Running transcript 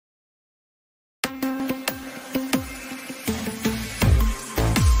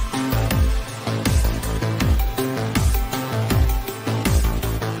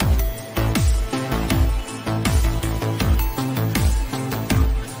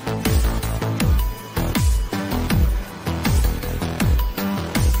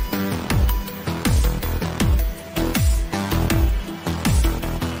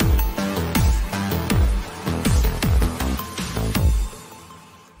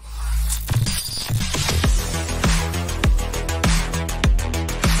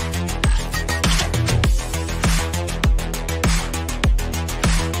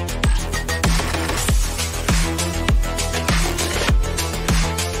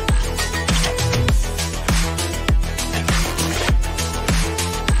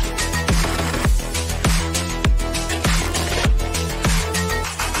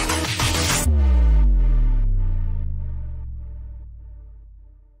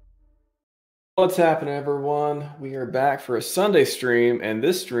What's happening, everyone? We are back for a Sunday stream, and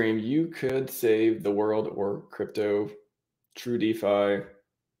this stream, you could save the world or crypto, true DeFi,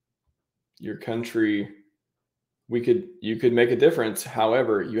 your country. You could make a difference.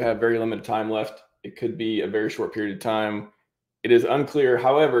 However, you have very limited time left. It could be a very short period of time. It is unclear.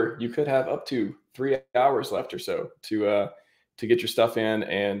 However, you could have up to 3 hours left or so to get your stuff in,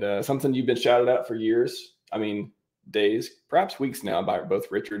 and something you've been shouted at for years. I mean, days, perhaps weeks now, by both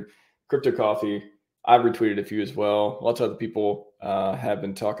Richard. Crypto Coffee, I've retweeted a few as well. Lots of other people have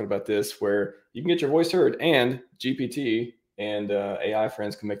been talking about this, where you can get your voice heard, and GPT and AI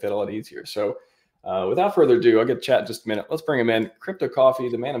friends can make that a lot easier. So without further ado, I'll get to chat in just a minute. Let's bring him in. Crypto Coffee,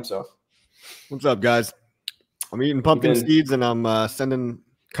 the man himself. What's up, guys? I'm eating pumpkin seeds, and I'm sending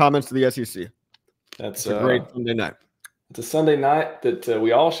comments to the SEC. That's a great Sunday night. It's a Sunday night that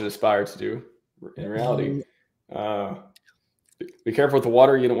we all should aspire to do in reality. Be careful with the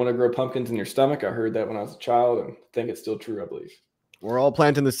water. You don't want to grow pumpkins in your stomach. I heard that when I was a child, and I think it's still true, I believe. We're all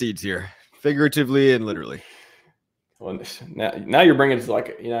planting the seeds here, figuratively and literally. Well, now you're bringing it to,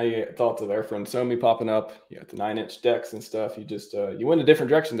 like, you get thoughts of Air Friend Somi popping up. You got the 9-inch decks and stuff. You just you went a different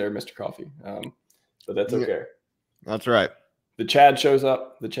direction there, Mr. Coffee. But that's okay. Yeah, that's right. The Chad shows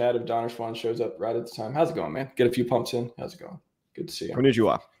up. The Chad of Donner Swan shows up right at the time. How's it going, man? Get a few pumps in. How's it going? Good to see you.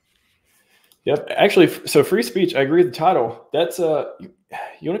 Konnichiwa. Yep. Actually, so free speech. I agree with the title. That's you want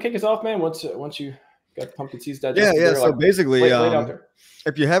to kick us off, man? Once you got the pumpkin seeds digested. Yeah. So basically, lay out there.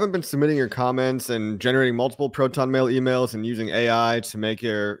 If you haven't been submitting your comments and generating multiple Proton Mail emails and using AI to make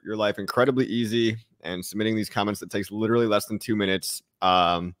your life incredibly easy and submitting these comments that takes literally less than 2 minutes,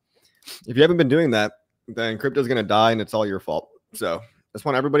 if you haven't been doing that, then crypto's going to die and it's all your fault. So I just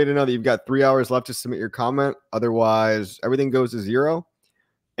want everybody to know that you've got 3 hours left to submit your comment. Otherwise, everything goes to zero.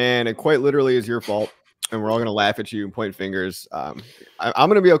 And it quite literally is your fault. And we're all going to laugh at you and point fingers. I'm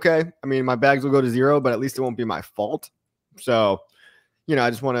going to be okay. I mean, my bags will go to zero, but at least it won't be my fault. So, I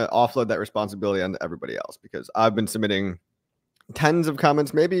just want to offload that responsibility onto everybody else, because I've been submitting tens of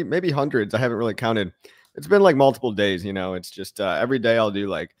comments, maybe hundreds. I haven't really counted. It's been like multiple days. It's just every day I'll do,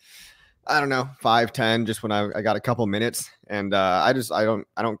 like, I don't know, 5, 10, just when I got a couple minutes. And I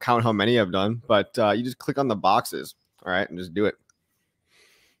don't count how many I've done, but you just click on the boxes. All right. And just do it.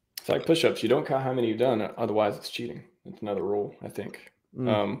 It's like push-ups. You don't count how many you've done, otherwise it's cheating. It's another rule, I think. Is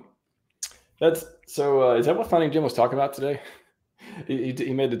that what Finding Jim was talking about today?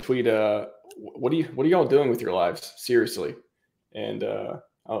 He made the tweet. What are y'all doing with your lives? Seriously. And I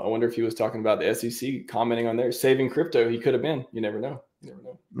wonder if he was talking about the SEC commenting on there, saving crypto. He could have been. You never know.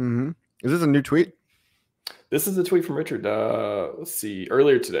 Mm-hmm. Is this a new tweet? This is a tweet from Richard. Let's see,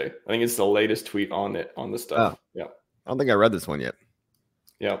 earlier today. I think it's the latest tweet on the stuff. Oh. Yeah. I don't think I read this one yet.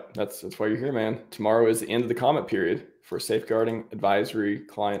 Yeah, that's why you're here, man. Tomorrow is the end of the comment period for safeguarding advisory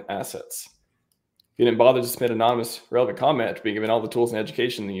client assets. If you didn't bother to submit anonymous relevant comment after being given all the tools and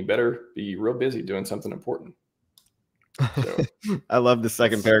education, then you better be real busy doing something important. So, I love the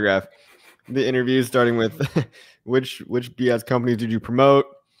second paragraph. The interview starting with which BS companies did you promote?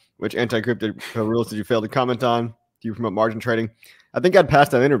 Which anti-crypto rules did you fail to comment on? Do you promote margin trading? I think I'd pass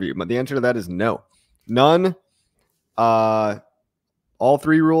that interview, but the answer to that is no. None. All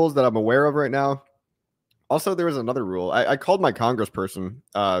 3 rules that I'm aware of right now. Also, there was another rule. I called my congressperson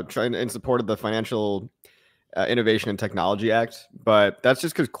trying in support of the Financial Innovation and Technology Act, but that's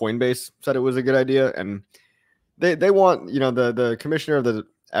just because Coinbase said it was a good idea, and they want, the commissioner of the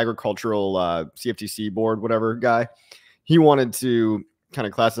agricultural CFTC board, whatever guy, he wanted to kind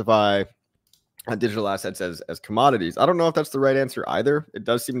of classify digital assets as commodities. I don't know if that's the right answer either. It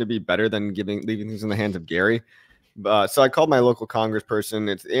does seem to be better than leaving things in the hands of Gary. So I called my local congressperson.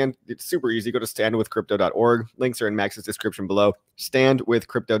 It's super easy. Go to standwithcrypto.org. Links are in Max's description below.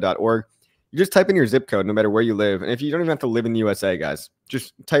 Standwithcrypto.org. You just type in your zip code no matter where you live. And if you don't even have to live in the USA, guys,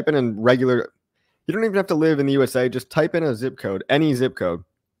 just type in a regular. You don't even have to live in the USA. Just type in a zip code, any zip code.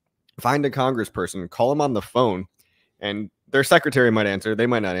 Find a congressperson, call them on the phone, and their secretary might answer. They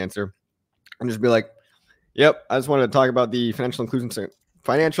might not answer. And just be like, yep, I just wanted to talk about the financial inclusion,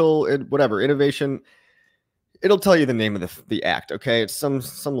 financial, whatever, innovation. It'll tell you the name of the act, okay? It's some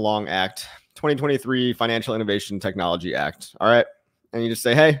long act, 2023 Financial Innovation Technology Act, all right? And you just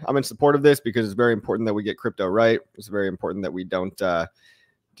say, hey, I'm in support of this because it's very important that we get crypto right. It's very important that we don't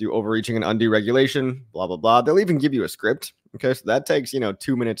do overreaching and undue regulation, blah, blah, blah. They'll even give you a script, okay? So that takes,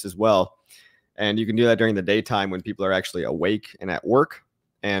 2 minutes as well. And you can do that during the daytime when people are actually awake and at work.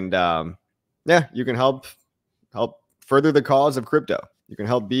 And, yeah, you can help further the cause of crypto. You can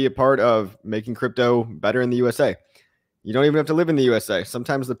help be a part of making crypto better in the USA. You don't even have to live in the USA.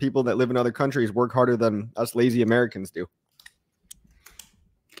 Sometimes the people that live in other countries work harder than us lazy Americans do.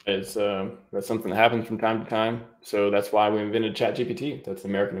 It's that's something that happens from time to time. So that's why we invented ChatGPT. That's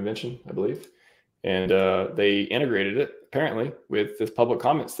an American invention, I believe. And they integrated it apparently with this public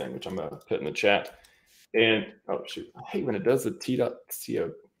comments thing, which I'm gonna put in the chat. And oh shoot, I hate when it does the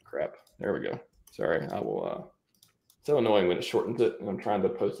t.co crap. There we go. Sorry, I will. So annoying when it shortens it, and I'm trying to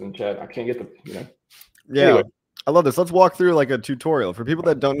post in the chat. I can't get the Yeah. Anyway. I love this. Let's walk through like a tutorial for people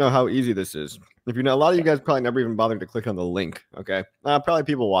that don't know how easy this is. If you know, a lot of you guys probably never even bothered to click on the link. Okay. Probably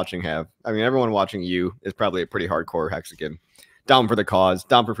people watching have. I mean, everyone watching you is probably a pretty hardcore Hexican. Down for the cause,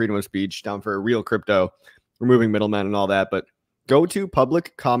 down for freedom of speech, down for real crypto, removing middlemen and all that. But go to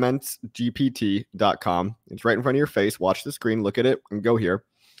publiccommentsgpt.com. It's right in front of your face. Watch the screen, look at it, and go here.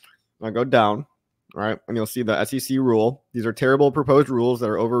 Now go down. All right. And you'll see the SEC rule. These are terrible proposed rules that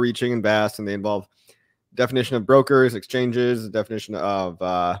are overreaching and vast, and they involve definition of brokers, exchanges, definition of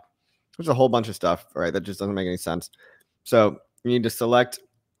there's a whole bunch of stuff, right? That just doesn't make any sense. So you need to select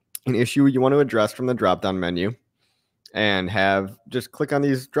an issue you want to address from the drop-down menu and just click on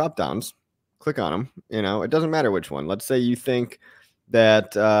these drop-downs. Click on them. You know, it doesn't matter which one. Let's say you think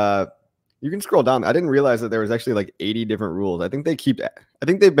that you can scroll down. I didn't realize that there was actually like 80 different rules. I think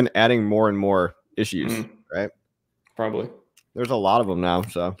they've been adding more and more issues, right? Probably. There's a lot of them now,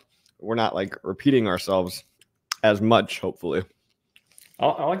 so we're not like repeating ourselves as much, hopefully.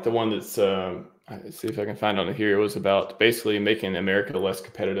 I like the one that's, let's see if I can find on it here. It was about basically making America less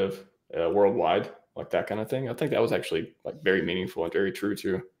competitive worldwide, like that kind of thing. I think that was actually like very meaningful and very true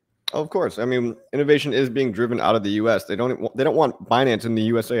too. Oh, of course. I mean, innovation is being driven out of the U.S. They don't want Binance in the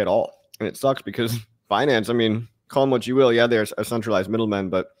USA at all. And it sucks because Binance, I mean, call them what you will. Yeah, they're a centralized middleman,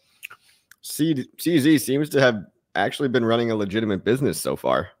 but CZ seems to have actually been running a legitimate business so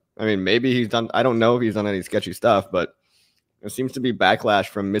far. I mean, maybe he's done, I don't know if he's done any sketchy stuff, but there seems to be backlash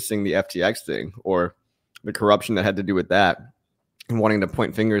from missing the FTX thing or the corruption that had to do with that and wanting to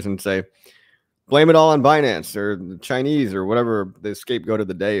point fingers and say, blame it all on Binance or the Chinese or whatever the scapegoat of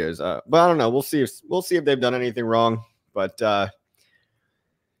the day is. But I don't know. We'll see if they've done anything wrong. But,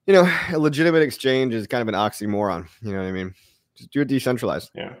 you know, a legitimate exchange is kind of an oxymoron. You know what I mean? Just do it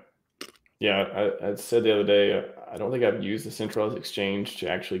decentralized. Yeah. Yeah, I said the other day, I don't think I've used the centralized exchange to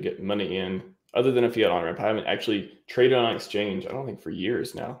actually get money in other than a fiat on-ramp. I haven't actually traded on exchange, I don't think, for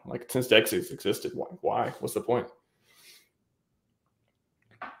years now. Like since DEX existed. Why? What's the point?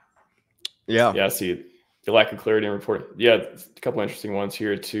 Yeah. Yeah, I see the lack of clarity in reporting. Yeah, a couple interesting ones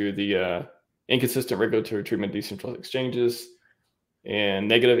here too. The inconsistent regulatory treatment of decentralized exchanges and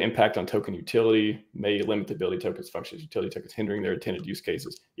negative impact on token utility may limit the ability tokens function as utility tokens, hindering their intended use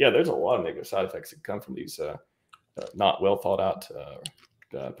cases. Yeah, there's a lot of negative side effects that come from these not well thought out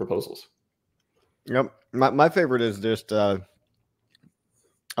proposals. Yep. My favorite is just I've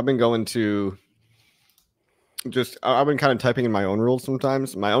been going to I've been kind of typing in my own rules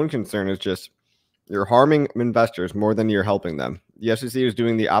sometimes. My own concern is just you're harming investors more than you're helping them. The SEC is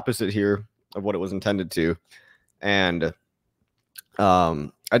doing the opposite here of what it was intended to. And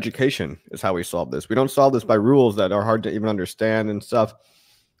education is how we solve this. We don't solve this by rules that are hard to even understand and stuff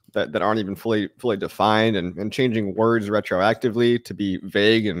that aren't even fully defined and changing words retroactively to be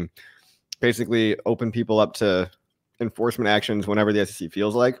vague and basically open people up to enforcement actions whenever the SEC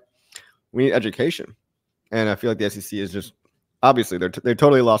feels like. We need education. And I feel like the SEC is just, obviously, they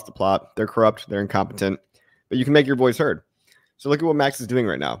totally lost the plot. They're corrupt. They're incompetent. But you can make your voice heard. So look at what Max is doing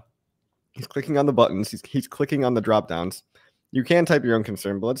right now. He's clicking on the buttons. He's clicking on the drop downs. You can type your own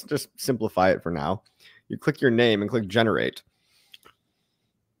concern, but let's just simplify it for now. You click your name and click generate.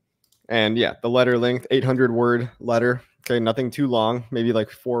 And yeah, the letter length, 800-word letter. Okay, nothing too long, maybe like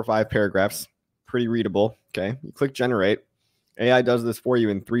 4 or 5 paragraphs. Pretty readable. Okay, you click generate. AI does this for you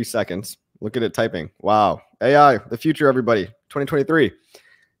in 3 seconds. Look at it typing. Wow. AI, the future, everybody. 2023.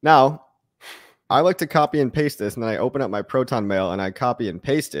 Now, I like to copy and paste this, and then I open up my Proton Mail and I copy and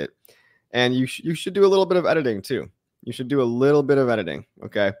paste it. And you should do a little bit of editing too. You should do a little bit of editing,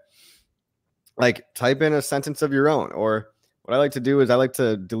 okay? Like type in a sentence of your own, or what I like to do is I like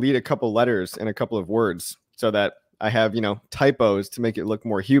to delete a couple letters and a couple of words so that I have, you know, typos to make it look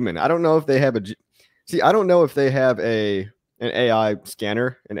more human. I don't know if they have I don't know if they have an AI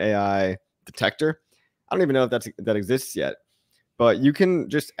scanner, an AI detector. I don't even know if that exists yet. But you can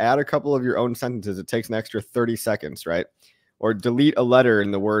just add a couple of your own sentences. It takes an extra 30 seconds, right? Or delete a letter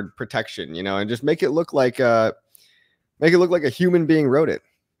in the word protection, you know, and just make it look like a human being wrote it,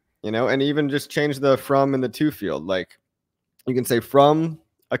 you know, and even just change the from and the to field. Like you can say from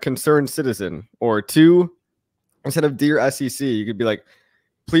a concerned citizen, or to, instead of dear SEC, you could be like,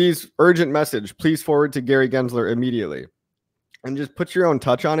 please, urgent message, please forward to Gary Gensler immediately. And just put your own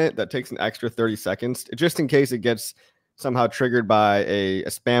touch on it. That takes an extra 30 seconds just in case it gets somehow triggered by a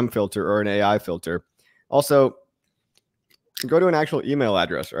spam filter or an AI filter. Also, go to an actual email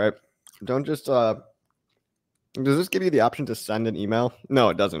address, right? Don't just does this give you the option to send an email? No,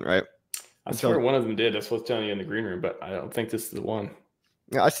 it doesn't, right? I swear one of them did. That's what's telling you in the green room, but I don't think this is the one.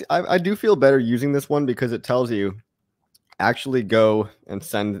 Yeah, I do feel better using this one because it tells you actually go and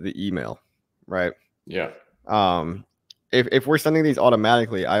send the email, right? Yeah. If we're sending these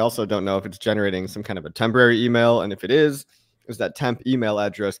automatically, I also don't know if it's generating some kind of a temporary email, and if it is that temp email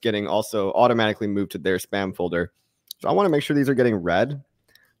address getting also automatically moved to their spam folder. So I want to make sure these are getting read.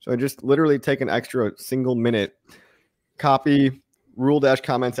 So I just literally take an extra single minute, copy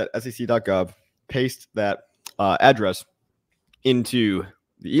rule-comments@sec.gov, paste that address into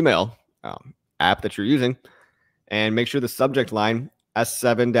the email app that you're using, and make sure the subject line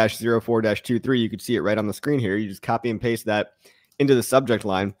S7-04-23, you can see it right on the screen here. You just copy and paste that into the subject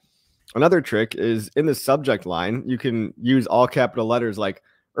line. Another trick is in the subject line, you can use all capital letters like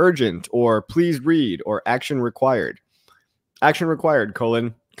urgent or please read or action required. Action required,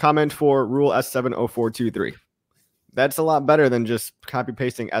 comment for rule S70423. That's a lot better than just copy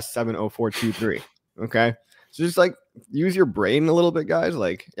pasting S70423. Okay. So just like use your brain a little bit, guys.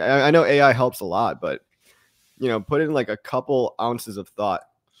 Like I know AI helps a lot, but put in like a couple ounces of thought.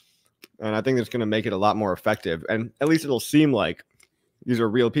 And I think that's going to make it a lot more effective. And at least it'll seem like these are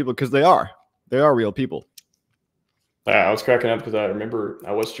real people, because they are real people. I was cracking up because I remember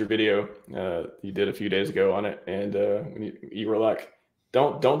I watched your video you did a few days ago on it, and when you were like,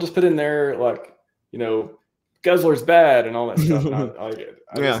 don't just put in there like Guzzler's bad and all that stuff. And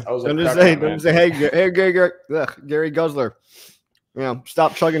I was like, don't say, hey, Gary Guzzler,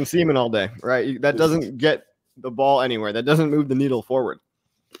 stop chugging semen all day, right? That doesn't get the ball anywhere. That doesn't move the needle forward.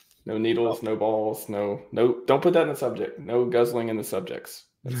 No needles, no balls, no. Don't put that in the subject. No guzzling in the subjects.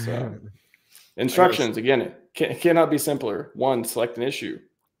 That's instructions. Again, it cannot be simpler. 1, select an issue.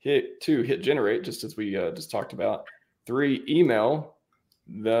 2, hit generate, just as we just talked about. 3, email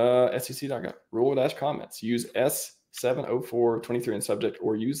the sec.gov rule-comments. Use S70423 in subject,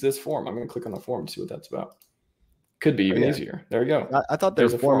 or use this form. I'm going to click on the form to see what that's about. Could be even easier. There we go. I thought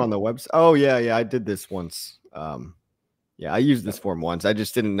there's a form on the website. Oh yeah, I did this once. I used this form once. I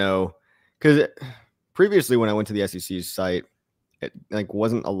just didn't know, because previously when I went to the SEC's site, it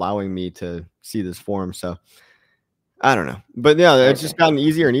wasn't allowing me to see this form. So I don't know, but yeah, it's just gotten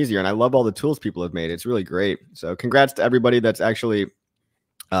easier and easier, and I love all the tools people have made. It's really great. So congrats to everybody that's actually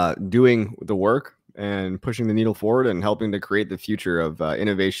doing the work and pushing the needle forward and helping to create the future of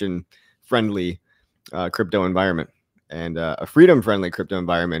innovation-friendly crypto environment, and a freedom-friendly crypto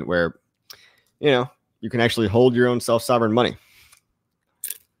environment where you can actually hold your own self-sovereign money.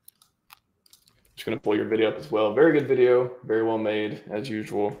 Just going to pull your video up as well. Very good video, very well made as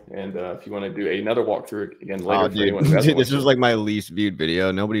usual. And if you want to do another walkthrough again later, this is like my least viewed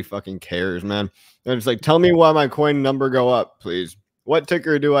video. Nobody fucking cares, man. They're just like, tell me why my coin number go up, please. What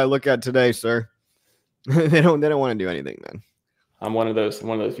ticker do I look at today, sir? they don't want to do anything, man. I'm one of those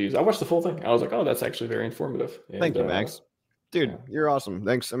views. I watched the full thing. I was like, oh, that's actually very informative. And, thank you, Max. Dude, you're awesome.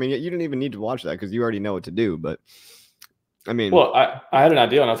 Thanks. I mean, you didn't even need to watch that because you already know what to do. But I mean, well, I had an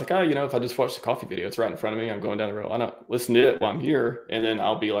idea, and I was like, if I just watch the coffee video, it's right in front of me. I'm going down the road. I don't listen to it while I'm here, and then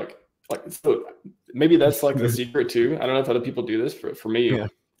I'll be like so maybe that's like the secret too. I don't know if other people do this. For me,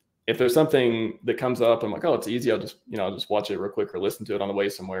 if there's something that comes up, I'm like, oh, it's easy. I'll just watch it real quick or listen to it on the way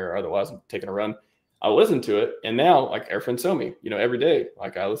somewhere. Or otherwise, I'm taking a run. I'll listen to it, and now like our friend Somi, every day,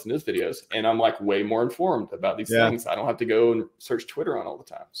 like I listen to his videos, and I'm like way more informed about these things. I don't have to go and search Twitter on all the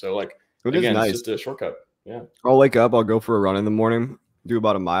time. So like again, it's just a shortcut. Yeah, I'll wake up, I'll go for a run in the morning, do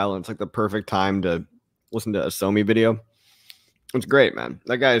about a mile, and it's like the perfect time to listen to a Somi video. It's great, man.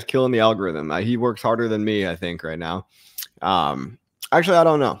 That guy is killing the algorithm. He works harder than me, I think, right now. Actually, I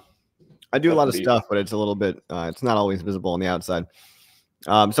don't know. I do a lot of stuff, but it's a little bit. It's not always visible on the outside.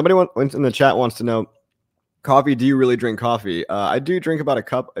 Somebody in the chat wants to know, coffee, do you really drink coffee? I do drink about a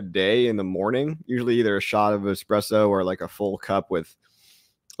cup a day in the morning, usually either a shot of espresso or like a full cup with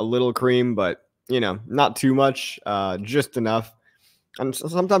a little cream, but not too much, just enough. And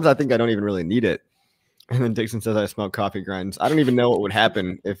sometimes I think I don't even really need it. And then Dixon says I smoke coffee grinds. I don't even know what would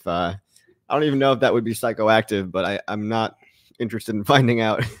happen if I don't even know if that would be psychoactive, but I'm not interested in finding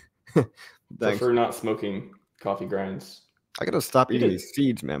out. Prefer not smoking coffee grinds. I gotta stop eating these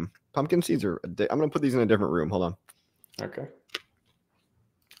seeds, man. Pumpkin seeds are. I'm gonna put these in a different room. Hold on. Okay.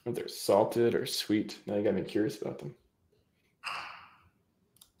 If they're salted or sweet, now you got me curious about them.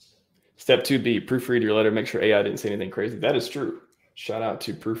 Step 2B: proofread your letter. Make sure AI didn't say anything crazy. That is true. Shout out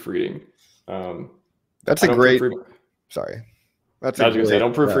to proofreading. That's a great. Sorry. I was gonna say, I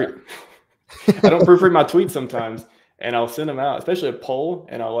don't proofread. I don't proofread my tweets sometimes, and I'll send them out, especially a poll,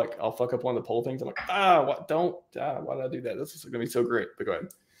 and I'll fuck up one of the poll things. I'm like, why did I do that? This is gonna be so great. But go ahead.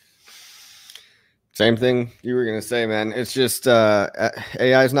 Same thing you were gonna say, man. It's just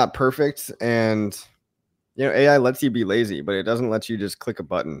AI is not perfect, and you know, AI lets you be lazy, but it doesn't let you just click a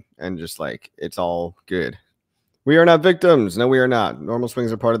button and just like it's all good. We are not victims. No, we are not. Normal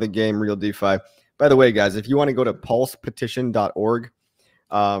swings are part of the game. Real DeFi. By the way, guys, if you want to go to pulsepetition.org,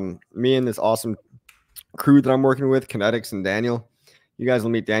 me and this awesome crew that I'm working with, Kinetics and Daniel, you guys will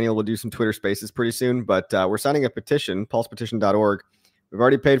meet Daniel. We'll do some Twitter spaces pretty soon, but we're signing a petition, pulsepetition.org. We've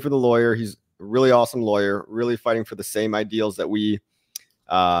already paid for the lawyer. He's a really awesome lawyer, really fighting for the same ideals that we,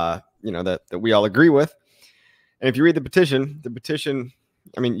 that we all agree with. And if you read the petition,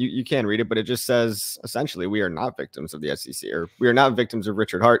 I mean, you can read it, but it just says, essentially, we are not victims of the SEC, or we are not victims of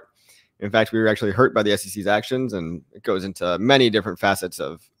Richard Hart. In fact, we were actually hurt by the SEC's actions, and it goes into many different facets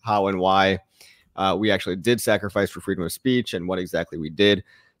of how and why we actually did sacrifice for freedom of speech and what exactly we did.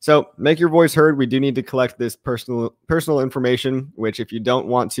 So make your voice heard. We do need to collect this personal information, which if you don't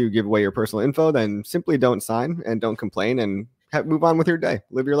want to give away your personal info, then simply don't sign and don't complain and move on with your day,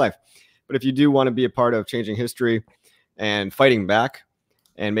 live your life. But if you do want to be a part of changing history and fighting back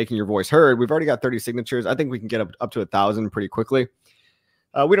and making your voice heard, we've already got 30 signatures. I think we can get up to 1,000 pretty quickly.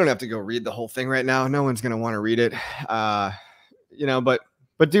 We don't have to go read the whole thing right now. No one's going to want to read it, but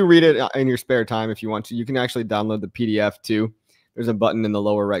do read it in your spare time if you want to. You can actually download the PDF too. There's a button in the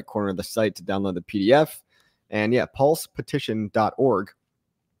lower right corner of the site to download the PDF. And yeah, pulsepetition.org.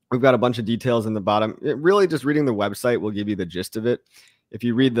 We've got a bunch of details in the bottom. Really just reading the website will give you the gist of it. If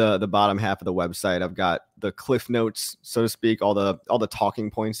you read the bottom half of the website, I've got the cliff notes, so to speak, all the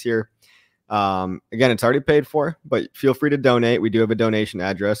talking points here. Again, it's already paid for, but feel free to donate. We do have a donation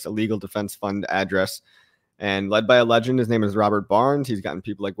address, a legal defense fund address, and led by a legend. His name is Robert Barnes. He's gotten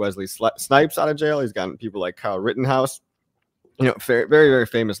people like Wesley Snipes out of jail. He's gotten people like Kyle Rittenhouse, very, very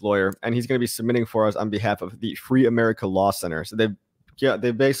famous lawyer, and he's going to be submitting for us on behalf of the Free America Law Center. So they've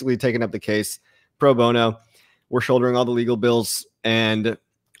basically taken up the case pro bono. We're shouldering all the legal bills, and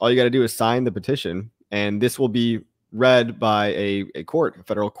all you got to do is sign the petition, and this will be read by a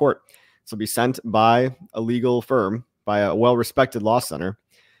federal court. This will be sent by a legal firm, by a well-respected law center,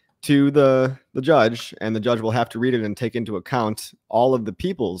 to the judge, and the judge will have to read it and take into account all of the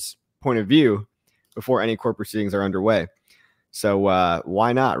people's point of view before any court proceedings are underway. So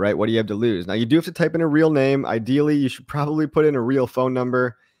why not, right? What do you have to lose? Now, you do have to type in a real name. Ideally, you should probably put in a real phone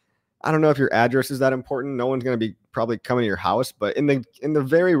number. I don't know if your address is that important. No one's going to be probably coming to your house, but in the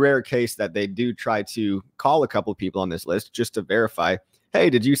very rare case that they do try to call a couple of people on this list just to verify, hey,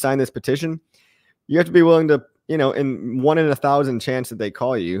 did you sign this petition? You have to be willing to, in 1 in 1,000 chance that they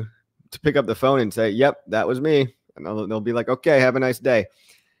call you, to pick up the phone and say, yep, that was me. And they'll be like, okay, have a nice day.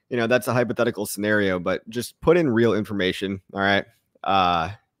 That's a hypothetical scenario, but just put in real information. All right.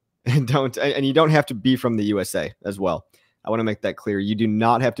 And you don't have to be from the USA as well. I want to make that clear. You do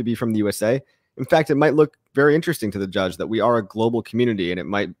not have to be from the USA. In fact, it might look very interesting to the judge that we are a global community, and it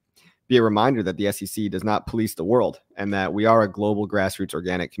might be a reminder that the SEC does not police the world and that we are a global grassroots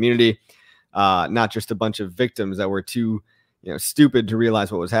organic community, not just a bunch of victims that were too stupid to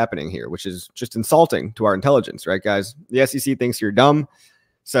realize what was happening here, which is just insulting to our intelligence, right, guys? The SEC thinks you're dumb,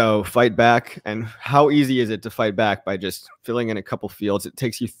 so fight back. And how easy is it to fight back? By just filling in a couple fields. It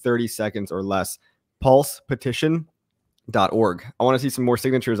takes you 30 seconds or less. Pulsepetition.org. I want to see some more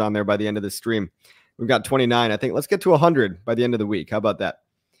signatures on there by the end of this stream. We've got 29. I think let's get to 100 by the end of the week. How about that?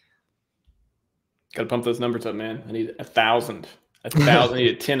 Got to pump those numbers up, man. I need 1,000. 1,000. I need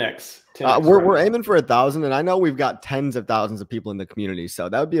a 10x. We're aiming for 1,000, and I know we've got tens of thousands of people in the community, so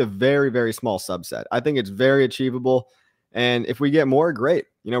that would be a very, very small subset. I think it's very achievable, and if we get more, great.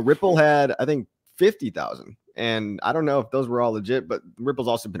 Ripple had, I think, 50,000, and I don't know if those were all legit, but Ripple's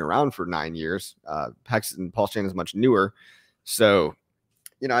also been around for 9 years. HEX and PulseChain is much newer, so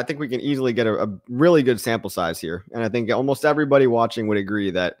I think we can easily get a really good sample size here, and I think almost everybody watching would agree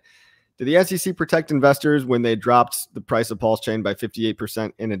that. Did the SEC protect investors when they dropped the price of PulseChain by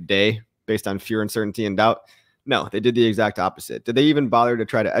 58% in a day based on fear, uncertainty, and doubt? No, they did the exact opposite. Did they even bother to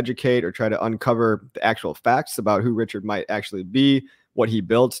try to educate or try to uncover the actual facts about who Richard might actually be, what he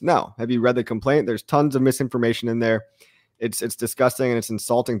built? No. Have you read the complaint? There's tons of misinformation in there. It's disgusting, and it's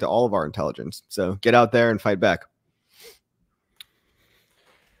insulting to all of our intelligence. So get out there and fight back.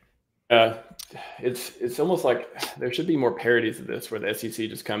 It's almost like there should be more parodies of this where the SEC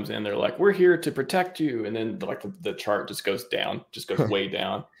just comes in. They're like, we're here to protect you. And then like the chart just goes down, just goes way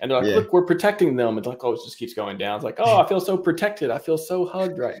down. And they're like, look, we're protecting them. It's like, oh, it just keeps going down. It's like, oh, I feel so protected. I feel so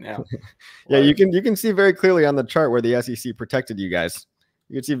hugged right now. Yeah, you can see very clearly on the chart where the SEC protected you guys.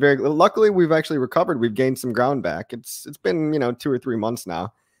 You can see luckily we've actually recovered. We've gained some ground back. It's been, 2 or 3 months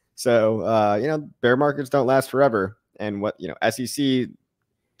now. So, bear markets don't last forever. And what, SEC,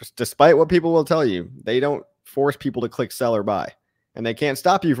 despite what people will tell you, they don't force people to click sell or buy, and they can't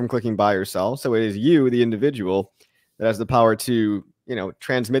stop you from clicking buy or sell. So it is you, the individual, that has the power to,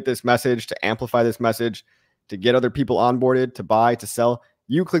 transmit this message, to amplify this message, to get other people onboarded, to buy, to sell.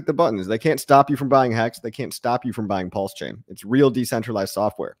 You click the buttons. They can't stop you from buying HEX. They can't stop you from buying PulseChain. It's real decentralized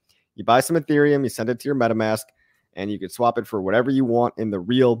software. You buy some Ethereum, you send it to your MetaMask, and you can swap it for whatever you want in the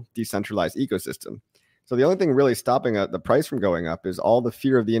real decentralized ecosystem. So the only thing really stopping the price from going up is all the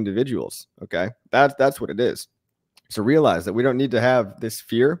fear of the individuals. Okay, that's what it is. So realize that we don't need to have this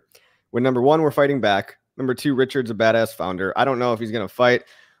fear. When number one, we're fighting back. Number two, Richard's a badass founder. I don't know if he's going to fight,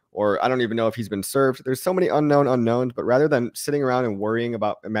 or I don't even know if he's been served. There's so many unknown unknowns, but rather than sitting around and worrying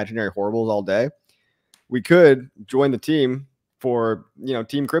about imaginary horribles all day, we could join the team for,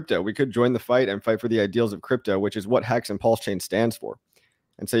 Team Crypto. We could join the fight and fight for the ideals of crypto, which is what HEX and PulseChain stands for.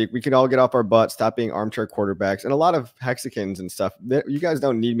 And so we can all get off our butt, stop being armchair quarterbacks. And a lot of hexicans and stuff, you guys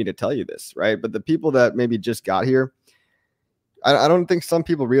don't need me to tell you this, right? But the people that maybe just got here, I don't think some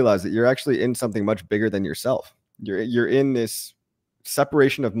people realize that you're actually in something much bigger than yourself. You're in this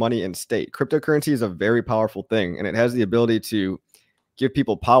separation of money and state. Cryptocurrency is a very powerful thing, and it has the ability to give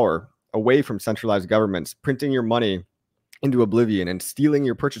people power away from centralized governments, printing your money into oblivion and stealing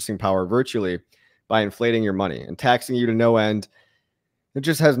your purchasing power virtually by inflating your money and taxing you to no end. It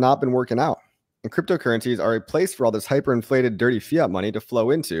just has not been working out. And cryptocurrencies are a place for all this hyperinflated, dirty fiat money to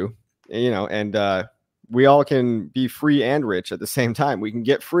flow into, and we all can be free and rich at the same time. We can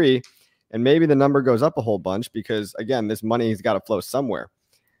get free, and maybe the number goes up a whole bunch because, again, this money has got to flow somewhere.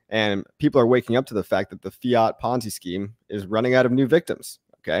 And people are waking up to the fact that the fiat Ponzi scheme is running out of new victims.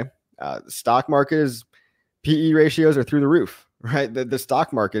 Okay. The stock market is, PE ratios are through the roof, right? The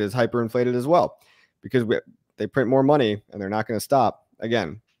stock market is hyperinflated as well because they print more money and they're not going to stop.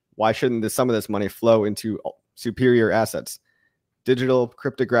 Again, why shouldn't some of this money flow into superior assets? Digital,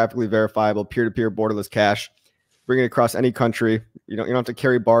 cryptographically verifiable, peer-to-peer, borderless cash. Bring it across any country. You don't have to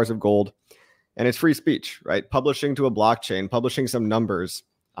carry bars of gold. And it's free speech, right? Publishing to a blockchain, publishing some numbers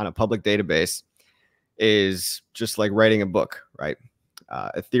on a public database is just like writing a book, right?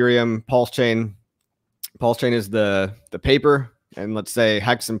 Ethereum, PulseChain. PulseChain is the paper, and let's say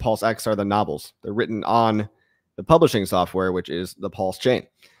HEX and PulseX are the novels. They're written on the publishing software, which is the PulseChain.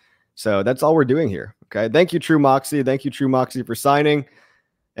 So that's all we're doing here. Okay. Thank you, True Moxie. Thank you, True Moxie, for signing.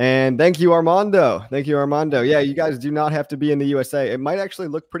 And thank you, Armando. Thank you, Armando. Yeah, you guys do not have to be in the USA. It might actually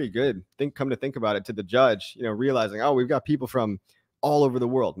look pretty good. Come to think about it, to the judge, realizing, oh, we've got people from all over the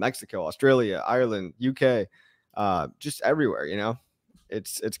world, Mexico, Australia, Ireland, UK, just everywhere,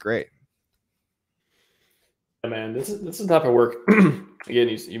 it's great. Yeah, man, this is the type of work. Again,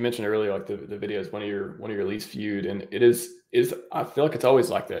 you mentioned earlier, like the video is one of your least viewed, and it is I feel like it's always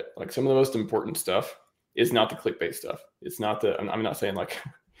like that. Like some of the most important stuff is not the clickbait stuff. It's not I'm not saying like,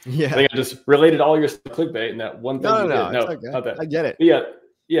 yeah, I think I just related all your stuff to clickbait and that one thing. No, okay. Not that. I get it. But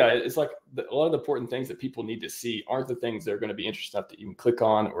yeah, it's like a lot of the important things that people need to see aren't the things they're going to be interested enough to even click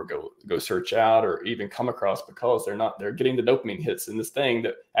on or go search out or even come across, because they're getting the dopamine hits in this thing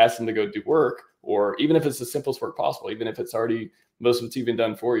that asks them to go do work. Or even if it's the simplest work possible, even if it's already, most of it's even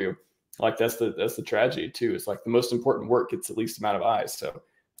done for you, like that's the tragedy too. It's like the most important work gets the least amount of eyes. So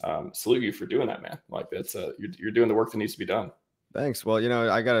salute you for doing that, man. Like that's you're doing the work that needs to be done. Thanks. Well,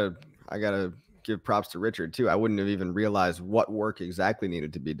 I gotta give props to Richard too. I wouldn't have even realized what work exactly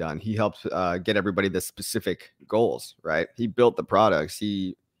needed to be done. He helped get everybody the specific goals, right? He built the products.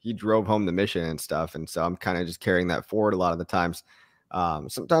 He drove home the mission and stuff. And so I'm kind of just carrying that forward a lot of the times.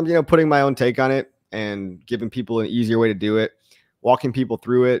 Sometimes, putting my own take on it and giving people an easier way to do it, walking people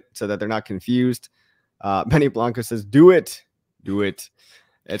through it so that they're not confused. Benny Blanco says, do it.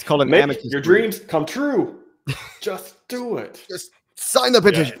 It's called an amicus. Your dreams come true. Just do it. Just sign the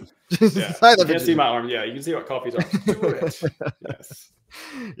petition. Yeah. Sign the petition. You can see my arm. Yeah. You can see what coffee's on. Do it. Yes.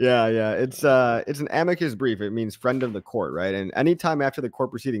 Yeah. It's an amicus brief. It means friend of the court, right? And anytime after the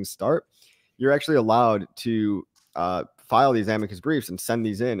court proceedings start, you're actually allowed to, file these amicus briefs and send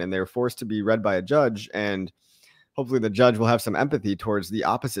these in, and they're forced to be read by a judge, and hopefully the judge will have some empathy towards the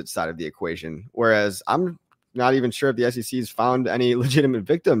opposite side of the equation. Whereas I'm not even sure if the SEC's found any legitimate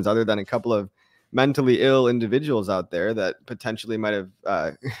victims other than a couple of mentally ill individuals out there that potentially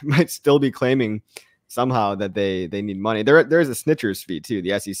might still be claiming somehow that they need money. There's a snitcher's fee too.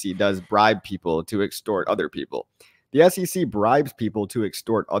 The SEC does bribe people to extort other people. The SEC bribes people to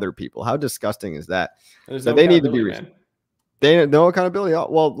extort other people. How disgusting is that? So they need to be They no accountability.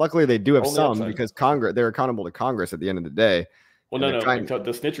 Well, luckily they do have some because they're accountable to Congress at the end of the day. Well, and they're no, trying. like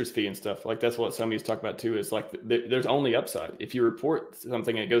the snitchers fee and stuff. Like that's what somebody's talking about too. Is like there's only upside. If you report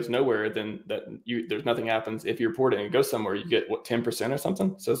something and it goes nowhere, then there's nothing happens. If you report it and it goes somewhere, you get what 10% or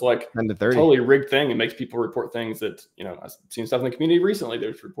something. So it's like 10 to a 30. totally rigged thing. It makes people report things that I've seen stuff in the community recently.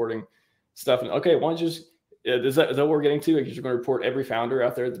 They're just reporting stuff. And okay, why don't you just is that what we're getting to? Like you're going to report every founder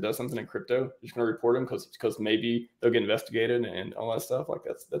out there that does something in crypto. You're just going to report them because maybe they'll get investigated and all that stuff. Like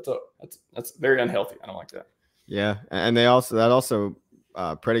that's very unhealthy. I don't like that. Yeah, and that also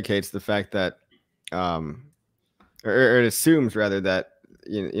predicates the fact that, or it assumes rather that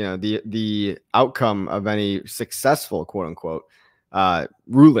the outcome of any successful quote unquote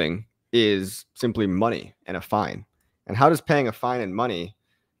ruling is simply money and a fine. And how does paying a fine and money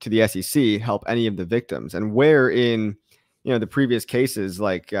to the SEC help any of the victims? And where in the previous cases,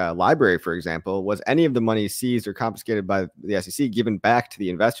 like Library, for example, was any of the money seized or confiscated by the SEC given back to the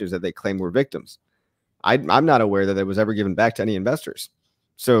investors that they claim were victims? I'm not aware that it was ever given back to any investors.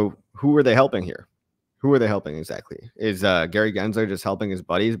 So who are they helping here? Who are they helping exactly? Is Gary Gensler just helping his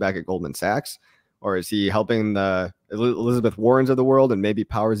buddies back at Goldman Sachs? Or is he helping the Elizabeth Warrens of the world and maybe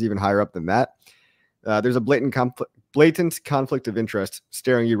powers even higher up than that? There's a blatant conflict of interest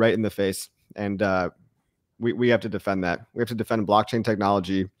staring you right in the face. And we have to defend that. We have to defend blockchain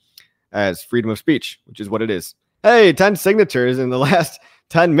technology as freedom of speech, which is what it is. Hey, 10 signatures in the last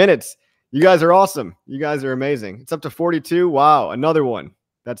 10 minutes. You guys are awesome. You guys are amazing. It's up to 42. Wow. Another one.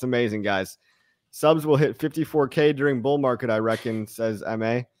 That's amazing, guys. Subs will hit 54K during bull market, I reckon, says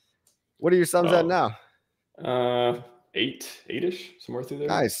MA. What are your subs at now? 8-ish, somewhere through there.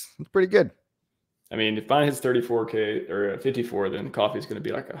 Nice. That's pretty good. I mean, if mine hits 34K or 54, then coffee's going to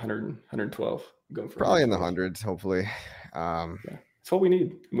be like 100, 112. I'm going for probably in the hundreds, hopefully. Yeah. That's what we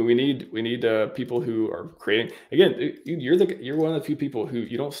need. I mean, we need people who are creating. Again, you're one of the few people who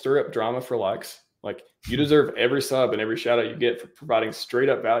you don't stir up drama for likes. Like you deserve every sub and every shout out you get for providing straight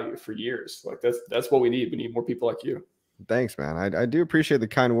up value for years. Like that's what we need. We need more people like you. Thanks, man. I do appreciate the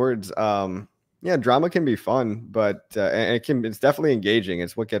kind words. Yeah, drama can be fun, but it's definitely engaging.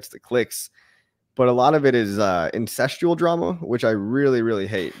 It's what gets the clicks. But a lot of it is incestual drama, which I really, really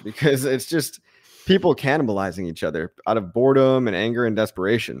hate because it's just people cannibalizing each other out of boredom and anger and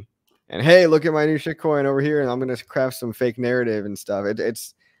desperation. And hey, look at my new shitcoin over here, and I'm going to craft some fake narrative and stuff.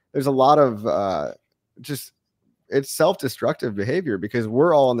 There's a lot of it's self-destructive behavior because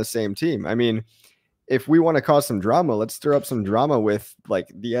we're all on the same team. I mean, if we want to cause some drama, let's stir up some drama with like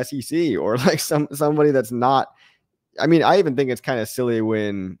the SEC or like somebody that's not. I mean, I even think it's kind of silly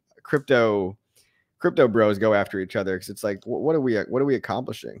when crypto bros go after each other because it's like, what are we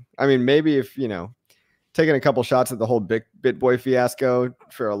accomplishing? I mean, maybe if taking a couple shots at the whole BitBoy fiasco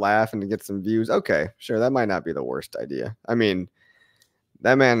for a laugh and to get some views, okay, sure, that might not be the worst idea. I mean,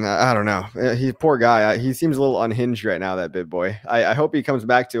 that man, I don't know, he's poor guy. He seems a little unhinged right now, that BitBoy. I hope he comes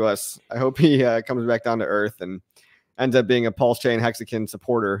back to us. I hope he comes back down to earth and ends up being a PulseChain Hexakin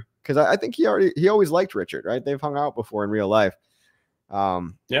supporter because I think he always liked Richard, right? They've hung out before in real life.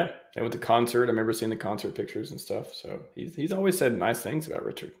 Yeah, I went to concert. I remember seeing the concert pictures and stuff. So he's always said nice things about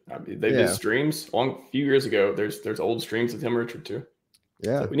Richard. I mean, they did streams a few years ago. There's old streams with him, Richard too.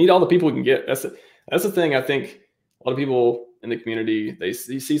 Yeah, so we need all the people we can get. That's the thing. I think a lot of people in the community they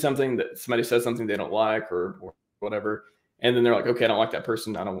see something that somebody says something they don't like or whatever, and then they're like, okay, I don't like that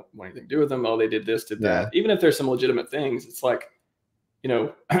person. I don't want anything to do with them. Oh, they did this, did that. Even if there's some legitimate things, it's like,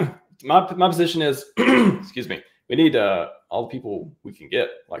 my position is, excuse me. We need all the people we can get,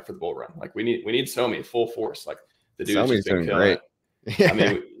 like for the bull run. Like we need Somi full force. Like the dude's just been killing it. Yeah. I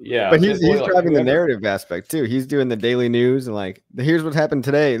mean, yeah. But he's driving the narrative aspect too. He's doing the daily news and like, here's what happened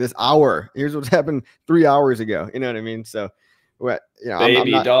today, this hour. Here's what's happened 3 hours ago. You know what I mean? So,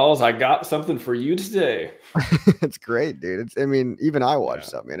 baby dolls, I got something for you today. It's great, dude. Even I watch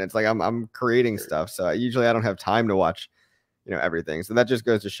something. And it's like I'm creating stuff. So I don't have time to watch, everything. So that just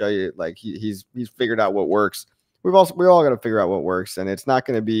goes to show you, like he's figured out what works. We all got to figure out what works, and it's not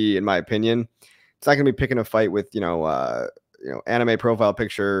going to be, in my opinion, it's not going to be picking a fight with anime profile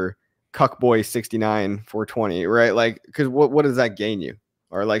picture cuckboy 69 420, right? Like, because what does that gain you?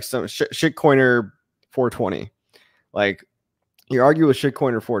 Or like some shitcoiner 420, like you argue with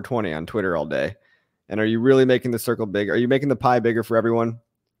shitcoiner 420 on Twitter all day, and are you really making the circle big? Are you making the pie bigger for everyone,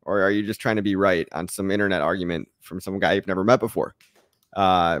 or are you just trying to be right on some internet argument from some guy you've never met before?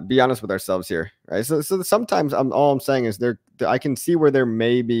 Be honest with ourselves here, right? So sometimes all I'm saying is I can see where there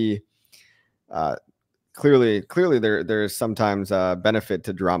may be clearly there's sometimes benefit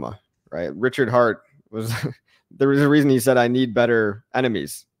to drama, right? Richard Hart was there was a reason he said I need better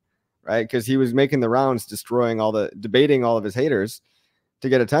enemies, right? Because he was making the rounds, debating all of his haters to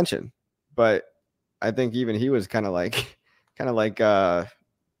get attention. But I think even he was kind of like, kind of like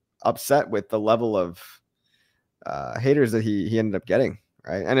upset with the level of haters that he ended up getting,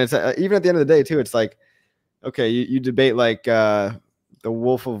 right? And it's even at the end of the day too, it's like, okay, you debate like the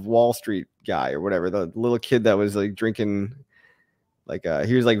Wolf of Wall Street guy or whatever, the little kid that was like drinking, like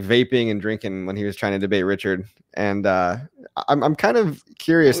he was like vaping and drinking when he was trying to debate Richard. And I'm kind of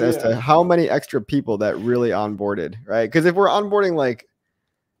curious as to how many extra people that really onboarded, right? Because if we're onboarding, like,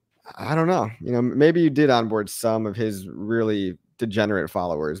 I don't know, you know, maybe you did onboard some of his really degenerate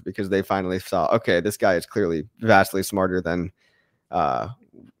followers because they finally saw, okay, this guy is clearly vastly smarter than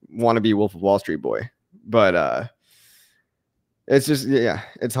wannabe Wolf of Wall Street boy. But it's just, yeah,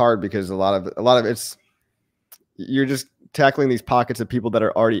 it's hard because a lot of it's, you're just tackling these pockets of people that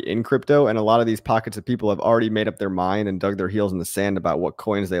are already in crypto, and a lot of these pockets of people have already made up their mind and dug their heels in the sand about what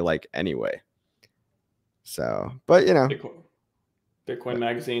coins they like anyway. So, but you know, Bitcoin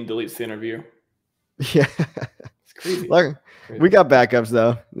Magazine deletes the interview. Yeah, it's crazy. Like, we got backups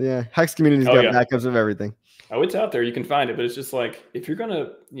though. Yeah, Hex community's got backups of everything. Oh, it's out there. You can find it, but it's just like, if you're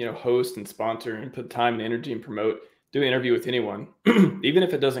gonna, you know, host and sponsor and put time and energy and promote, do an interview with anyone, even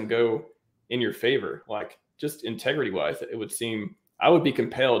if it doesn't go in your favor, like just integrity wise, it would seem, I would be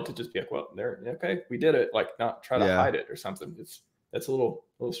compelled to just be like, well, there, okay, we did it. Like, not try to hide it or something. That's a little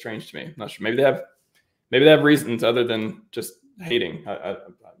strange to me. I'm not sure. Maybe they have reasons other than just hating. I'm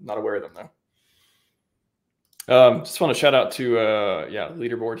not aware of them though. Just want to shout out to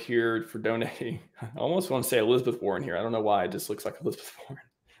leaderboard here for donating. I almost want to say Elizabeth Warren here. I don't know why it just looks like Elizabeth Warren.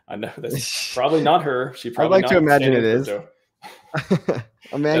 I know that's probably not her. She probably I'd like to imagine it is.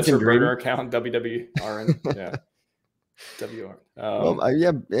 A man that's her burner account, WWRN. Yeah. WR.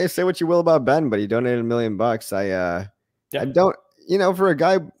 Well, say what you will about Ben, but he donated $1 million. I don't, you know, for a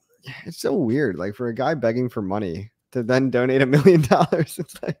guy, it's so weird. Like, for a guy begging for money to then donate $1 million,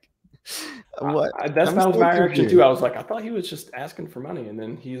 it's like, what? That's not my reaction too. I was like, I thought he was just asking for money, and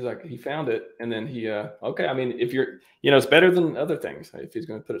then he's like, he found it, and then he okay. I mean, if you're, you know, it's better than other things. If he's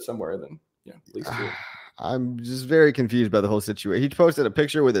going to put it somewhere, then yeah, at least do it. I'm just very confused by the whole situation. He posted a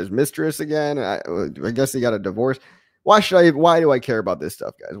picture with his mistress again. I guess he got a divorce. Why do I care about this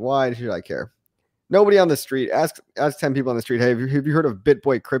stuff, guys? Why should I care? Nobody on the street, ask 10 people on the street, hey, have you heard of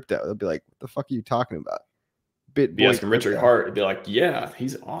BitBoy Crypto? They'll be like, what the fuck are you talking about? BitBoy Crypto. Richard Hart would be like, yeah,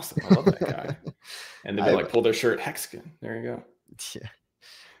 he's awesome. I love that guy. And they'd be like, pull their shirt, HEXkin. There you go. Yeah.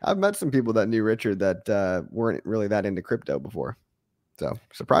 I've met some people that knew Richard that weren't really that into crypto before. So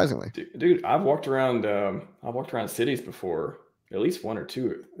surprisingly, dude, I've walked around cities before, at least one or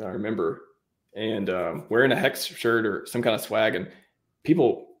two that I remember, and wearing a HEX shirt or some kind of swag, and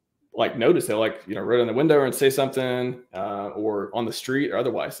people like notice. They like, you know, right on the window and say something, or on the street or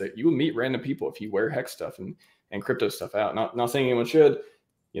otherwise. That you will meet random people if you wear HEX stuff and crypto stuff out. Not saying anyone should.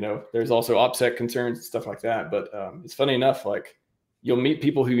 You know, there's also OPSEC concerns and stuff like that. But it's funny enough, like, you'll meet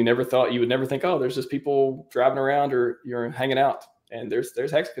people who you never thought you would never think, oh, there's just people driving around or you're hanging out. And there's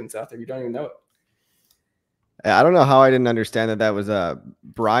HEXkins out there. You don't even know it. I don't know how I didn't understand that was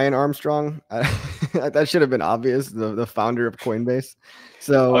Brian Armstrong. That should have been obvious, the founder of Coinbase.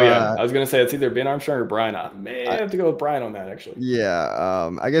 So I was gonna say it's either Ben Armstrong or Brian. I may have to go with Brian on that, actually.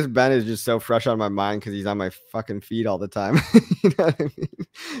 Yeah, I guess Ben is just so fresh on my mind because he's on my fucking feed all the time. You know what I mean?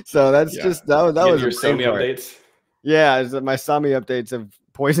 So that's just that was your Sami updates. Yeah, my Sami updates have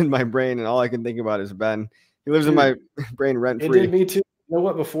poisoned my brain, and all I can think about is Ben. He lives in my brain rent free. It did me too. You know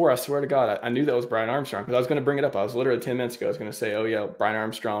what? Before, I swear to God, I knew that was Brian Armstrong because I was going to bring it up. I was literally 10 minutes ago. I was going to say, oh yeah, Brian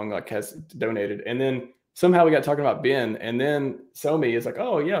Armstrong like has donated, and then somehow we got talking about Ben, and then Somi is like,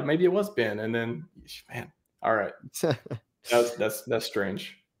 oh yeah, maybe it was Ben, and then man, all right, that's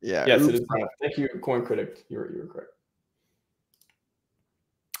strange. Yeah. Yes, it is Brian. Thank you, Coin Critic. You were correct.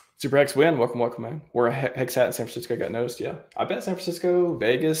 Super Hex win. Welcome, man. Wore a Hex hat in San Francisco. Got noticed. Yeah, I bet San Francisco,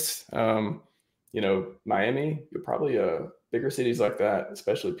 Vegas, you know, Miami. You're probably bigger cities like that,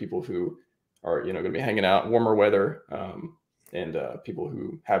 especially people who are, you know, going to be hanging out in warmer weather, and people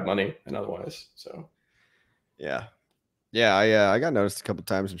who have money and otherwise. So, yeah, I got noticed a couple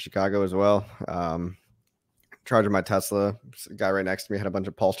times in Chicago as well. Charging my Tesla, the guy right next to me had a bunch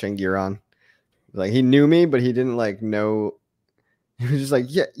of PulseChain gear on. Like, he knew me, but he didn't like know. He was just like,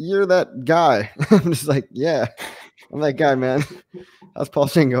 yeah, you're that guy. I'm just like, yeah, I'm that guy, man. How's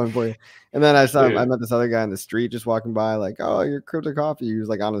PulseChain going for you? And then I met this other guy on the street just walking by, like, oh, you're Crypto Coffee. He was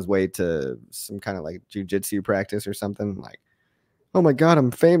like on his way to some kind of like jujitsu practice or something. Like, oh my God,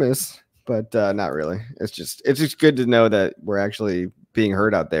 I'm famous, but not really. It's just good to know that we're actually being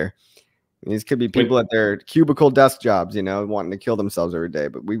heard out there. And these could be people at their cubicle desk jobs, you know, wanting to kill themselves every day,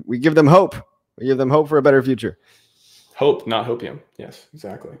 but we give them hope. We give them hope for a better future. Hope, not hopium. Yes,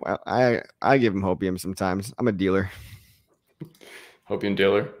 exactly. Well, I give them hopium sometimes. I'm a dealer. Hopium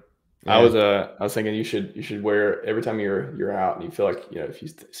dealer. Yeah. I was thinking you should wear every time you're out and you feel like, if you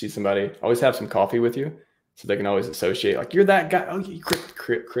see somebody, always have some coffee with you so they can always associate, like, you're that guy. Oh, you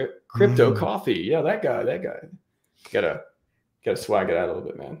crypto coffee. Yeah, that guy. Gotta swag it out a little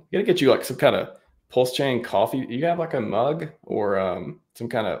bit, man. Gotta get you like some kind of PulseChain coffee. You have like a mug or some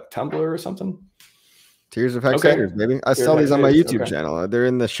kind of tumbler or something? Tears of HEX haters, baby. I sell these on my YouTube channel. They're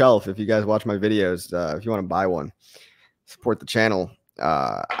in the shelf. If you guys watch my videos, if you want to buy one, support the channel.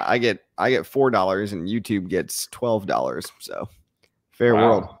 I get $4 and YouTube gets $12. So fair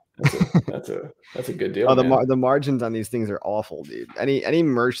world. That's a good deal. Oh, the margins on these things are awful, dude. Any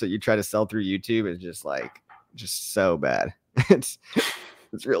merch that you try to sell through YouTube is just so bad. it's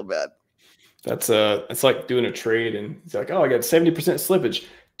real bad. It's like doing a trade and it's like, oh, I got 70% slippage.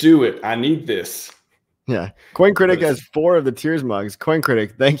 Do it. I need this. Yeah. Coin Critic has 4 of the Tears mugs. Coin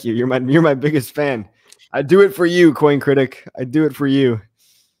Critic, thank you. You're my biggest fan. I do it for you, Coin Critic. I do it for you.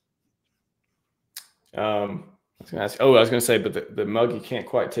 I was gonna ask. Oh, I was gonna say, but the mug you can't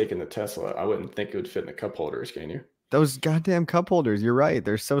quite take in the Tesla. I wouldn't think it would fit in the cup holders, can you? Those goddamn cup holders. You're right.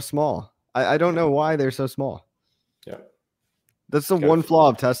 They're so small. I don't know why they're so small. Yeah. That's the one flaw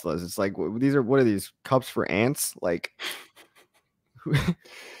of Teslas. It's like, what are these cups for ants? Like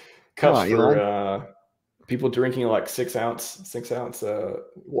cups for people drinking like 6 ounce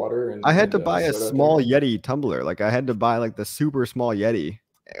water. And I had to buy a small Yeti tumbler. Like I had to buy like the super small Yeti.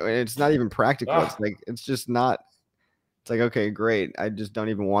 It's not even practical. It's like, it's just not. It's like, okay, great. I just don't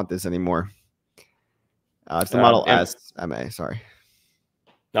even want this anymore. It's the Model S MA. Sorry.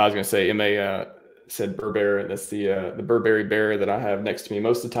 No, I was gonna say MA said Burberry. That's the Burberry bear that I have next to me.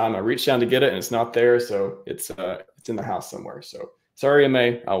 Most of the time, I reach down to get it and it's not there, so it's in the house somewhere. So sorry,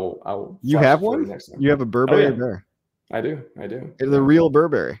 MA. I will. You have one? Next time. You have a Burberry bear? I do. It's the real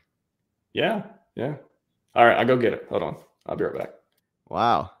Burberry. Yeah. All right, I'll go get it. Hold on. I'll be right back.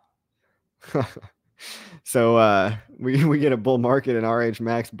 Wow. So we get a bull market and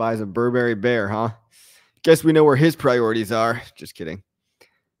RHMax buys a Burberry bear, huh? Guess we know where his priorities are. Just kidding.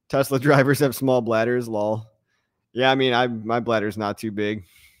 Tesla drivers have small bladders, lol. Yeah, I mean, my bladder's not too big,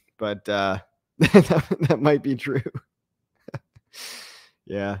 but that might be true.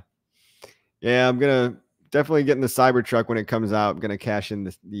 Yeah, I'm gonna definitely get in the Cybertruck when it comes out. I'm gonna cash in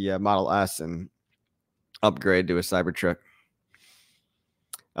the Model S and upgrade to a Cybertruck.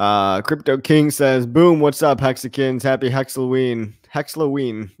 Crypto King says, boom, what's up, Hexicans? Happy Hexloween.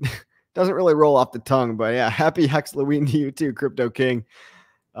 Hexloween. Doesn't really roll off the tongue, but yeah, happy Hexloween to you too, Crypto King.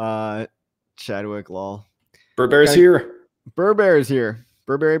 Chadwick, lol. Burberry's here. Burberry's here.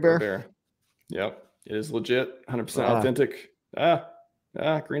 Burberry bear? Burberry. Yep. It is legit. 100% authentic.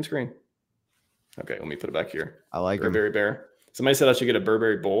 Green screen. Okay, let me put it back here. I like Burberry bear. Somebody said I should get a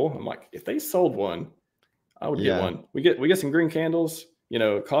Burberry bowl. I'm like, if they sold one, I would get one. We get some green candles.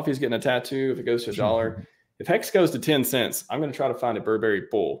 Coffee's getting a tattoo if it goes to $1. If Hex goes to 10 cents, I'm going to try to find a Burberry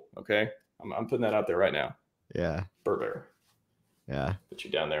bull. Okay. I'm putting that out there right now. Yeah. Burberry. Yeah. Put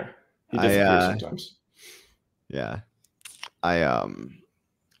you down there. He disappears sometimes. Yeah.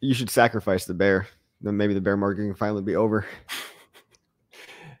 You should sacrifice the bear. Then maybe the bear market can finally be over.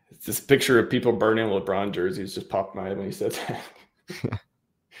 It's this picture of people burning LeBron jerseys just popped in my head when you said that.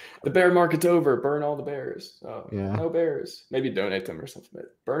 The bear market's over. Burn all the bears. No bears. Maybe donate them or something.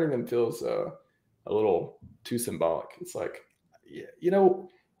 But burning them feels a little too symbolic. It's like,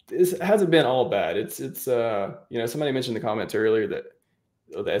 this hasn't been all bad. It's somebody mentioned in the comments earlier that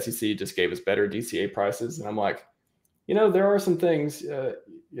the SEC just gave us better DCA prices, and I'm like, there are some things.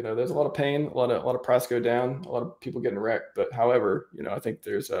 There's a lot of pain, a lot of price go down, a lot of people getting wrecked. But however, I think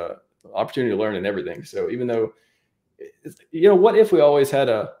there's a opportunity to learn in everything. So even though, what if we always had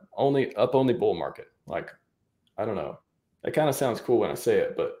a only bull market? Like, I don't know. That kind of sounds cool when I say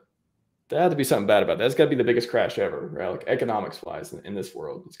it, but there had to be something bad about that. It's got to be the biggest crash ever, right? Like economics wise in this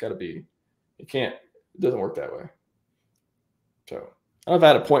world, it's got to be. It doesn't work that way. So I don't know if I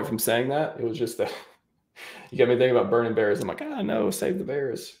had a point from saying that. It was just that you got me thinking about burning bears. I'm like, no, save the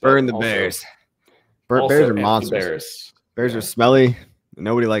bears. Burn the bears. Bears are monsters. Bears are smelly.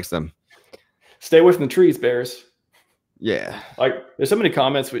 Nobody likes them. Stay away from the trees, bears. Yeah. Like, there's so many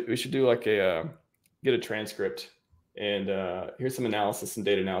comments. We should do like get a transcript and here's some analysis and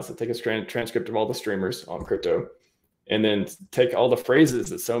data analysis. Take a transcript of all the streamers on crypto and then take all the phrases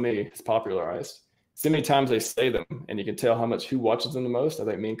that Somi has popularized. So many times they say them and you can tell who watches them the most. I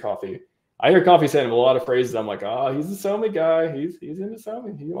think me and Coffee. I hear Coffee saying a lot of phrases. I'm like, he's a Somi guy. He's into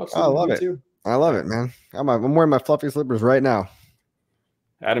Somi. He watches I love it too. I love it, man. I'm wearing my fluffy slippers right now.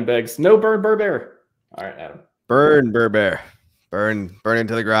 Adam begs, no burn Burberry. All right, Adam. Burn Burberry. Burn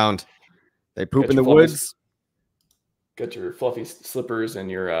into the ground. They poop in the woods. got your fluffy slippers and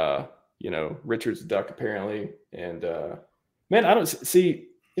your you know, Richard's duck apparently. And man, I don't see,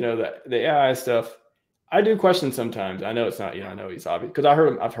 you know, the AI stuff. I do question sometimes. I know it's not, you know, I know he's obvious because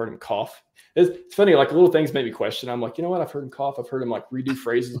I've heard him cough. It's funny, like little things make me question. I'm like, you know what? I've heard him cough. I've heard him like redo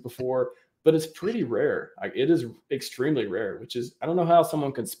phrases before, but it's pretty rare. Like it is extremely rare, which is, I don't know how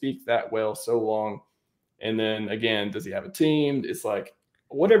someone can speak that well so long. And then again, does he have a team? It's like,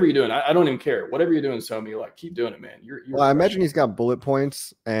 whatever you're doing, I don't even care. Whatever you're doing, Somi, like keep doing it, man. You're Well, I imagine he's got bullet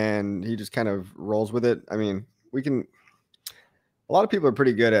points and he just kind of rolls with it. I mean, a lot of people are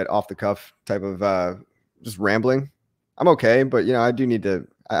pretty good at off the cuff type of just rambling. I'm okay, but you know,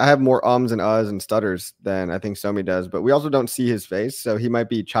 I have more ums and uhs and stutters than I think Somi does, but we also don't see his face. So he might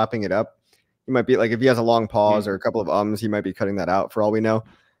be chopping it up. He might be like, if he has a long pause or a couple of ums, he might be cutting that out for all we know.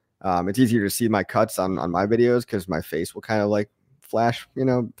 It's easier to see my cuts on my videos because my face will kind of like flash, you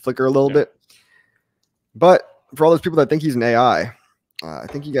know, flicker a little bit. But for all those people that think he's an AI, I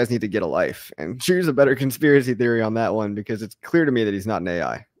think you guys need to get a life and choose a better conspiracy theory on that one, because it's clear to me that he's not an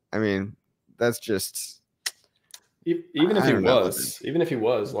AI. I mean, that's just... Even if he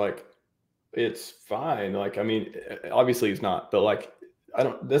was, like, it's fine. Like, I mean, obviously he's not, but like,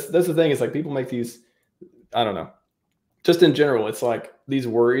 that's the thing is like people make these, I don't know, just in general, it's like these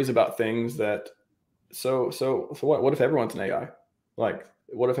worries about things that, so what if everyone's an AI? Like,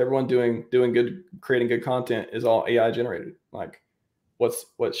 what if everyone doing good, creating good content is all AI generated? Like,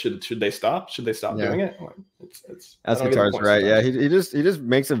 what should they stop? Should they stop doing it? Like, that's guitar's right. Yeah. He just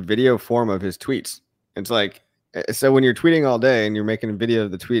makes a video form of his tweets. It's like, so when you're tweeting all day and you're making a video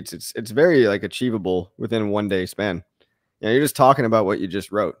of the tweets, it's very like achievable within 1 day span. You know, you're just talking about what you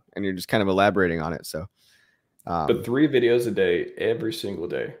just wrote and you're just kind of elaborating on it. So, but 3 videos a day, every single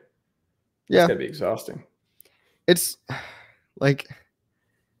day. Yeah. It's gotta be exhausting. It's like,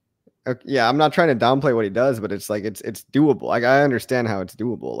 yeah, I'm not trying to downplay what he does, but it's like, it's doable. Like, I understand how it's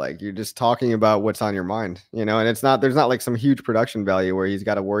doable. Like, you're just talking about what's on your mind, you know, and there's not like some huge production value where he's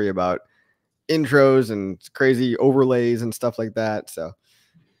got to worry about intros and crazy overlays and stuff like that. So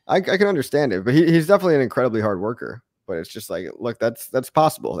I can understand it, but he's definitely an incredibly hard worker. But it's just like, look, that's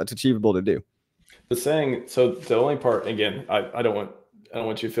possible. That's achievable to do. The saying, so the only part, again, I don't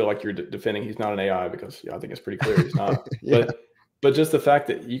want you to feel like you're defending he's not an AI, because I think it's pretty clear he's not. Yeah. But just the fact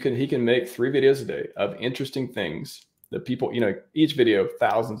that he can make 3 videos a day of interesting things that people, you know, each video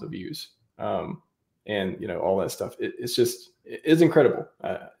thousands of views, and you know, all that stuff. It's incredible.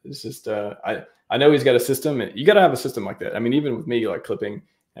 It's just I know he's got a system, and you got to have a system like that. I mean, even with me, like clipping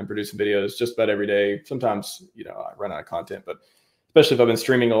and producing videos just about every day. Sometimes, you know, I run out of content, but especially if I've been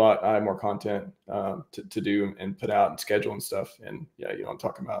streaming a lot, I have more content to do and put out and schedule and stuff. And yeah, you know what I'm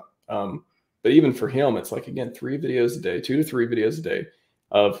talking about. But even for him, it's like, again, 3 videos a day, 2 to 3 videos a day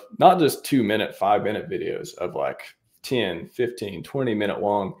of not just 2-minute, 5-minute videos of like 10, 15, 20-minute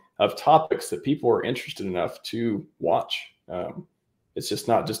long of topics that people are interested enough to watch. It's just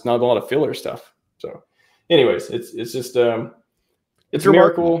not a lot of filler stuff. So anyways, it's just, it's a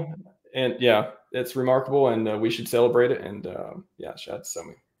miracle. And yeah, it's remarkable, and we should celebrate it. And yeah, shout out to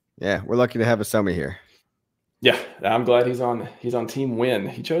Somi. Yeah, we're lucky to have a Somi here. Yeah, I'm glad he's on Team Win.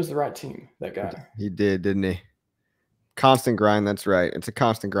 He chose the right team, that guy. He did, didn't he? Constant grind, that's right. It's a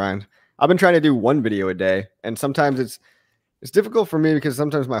constant grind. I've been trying to do 1 video a day, and sometimes it's difficult for me because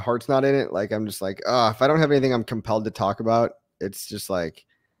sometimes my heart's not in it. Like, I'm just like, if I don't have anything I'm compelled to talk about, it's just like,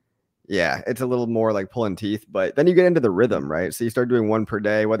 yeah, it's a little more like pulling teeth. But then you get into the rhythm, right? So you start doing 1 per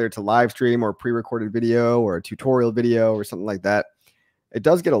day, whether it's a live stream or pre-recorded video or a tutorial video or something like that. It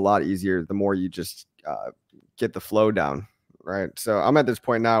does get a lot easier the more you just get the flow down, right? So I'm at this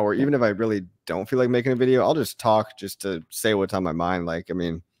point now where even if I really don't feel like making a video, I'll just talk just to say what's on my mind. Like, I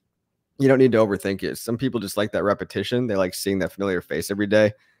mean, you don't need to overthink it. Some people just like that repetition. They like seeing that familiar face every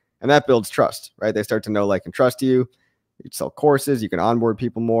day, and that builds trust, right? They start to know, like, and trust you. You can sell courses, you can onboard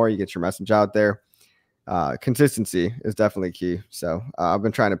people more, you get your message out there. Consistency is definitely key. So I've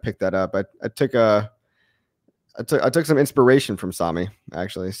been trying to pick that up. I took some inspiration from Sami,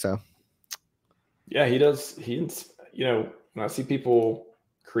 actually. So yeah, he does. You know, when I see people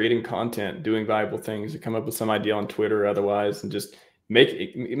creating content, doing valuable things, to come up with some idea on Twitter or otherwise, and just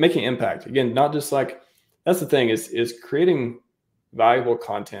making impact. Again, not just like, that's the thing is creating valuable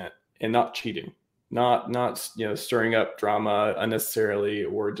content and not cheating, not you know, stirring up drama unnecessarily,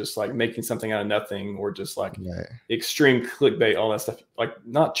 or just like making something out of nothing, or just like extreme clickbait, all that stuff. Like,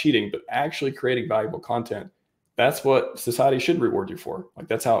 not cheating, but actually creating valuable content. That's what society should reward you for. Like,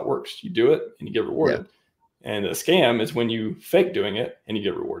 that's how it works. You do it and you get rewarded. Yeah. And a scam is when you fake doing it and you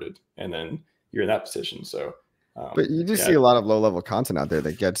get rewarded, and then you're in that position. So But you do see Yeah. a lot of low-level content out there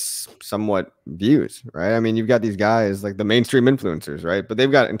that gets somewhat views, right? I mean, you've got these guys like the mainstream influencers, right? But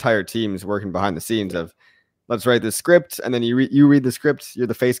they've got entire teams working behind the scenes of, let's write this script, and then you read the script, you're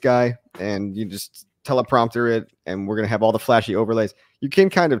the face guy, and you just teleprompter it, and we're going to have all the flashy overlays. You can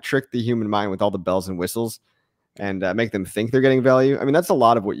kind of trick the human mind with all the bells and whistles and make them think they're getting value. I mean, that's a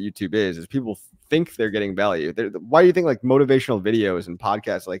lot of what YouTube is people think they're getting value. Why do you think like motivational videos and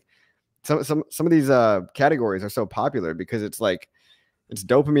podcasts, like some of these categories are so popular? Because it's like, it's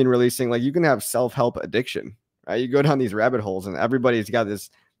dopamine releasing. Like you can have self-help addiction, right? You go down these rabbit holes and everybody's got these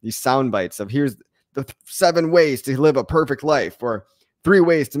sound bites of, here's the 7 ways to live a perfect life, or 3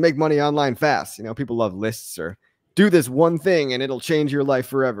 ways to make money online fast. You know, people love lists, or do this one thing and it'll change your life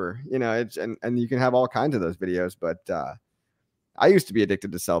forever. You know, it's, and you can have all kinds of those videos, but I used to be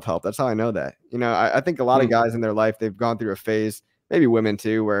addicted to self-help. That's how I know that. You know, I think a lot of guys in their life, they've gone through a phase, maybe women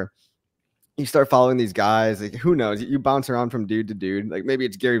too, where you start following these guys, like who knows, you bounce around from dude to dude. Like maybe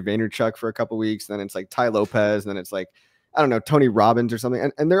it's Gary Vaynerchuk for a couple weeks, then it's like Ty Lopez, and then it's like, I don't know, Tony Robbins or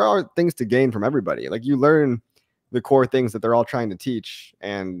something. And there are things to gain from everybody. Like you learn the core things that they're all trying to teach.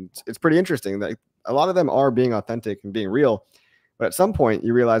 And it's pretty interesting that a lot of them are being authentic and being real. But at some point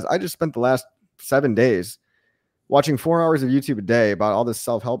you realize, I just spent the last 7 days watching 4 hours of YouTube a day about all this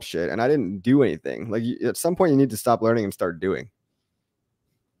self-help shit, and I didn't do anything. Like at some point you need to stop learning and start doing.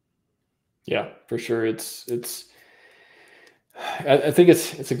 Yeah, for sure. I think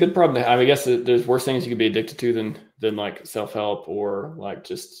it's a good problem to have. I guess there's worse things you could be addicted to than like self-help or like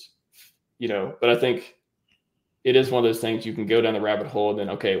just, you know, but I think it is one of those things you can go down the rabbit hole and then,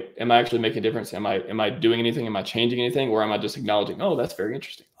 okay, am I actually making a difference? Am I doing anything? Am I changing anything? Or am I just acknowledging, oh, that's very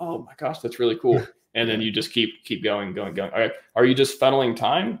interesting. Oh my gosh, that's really cool. And then you just keep going. All right. Are you just funneling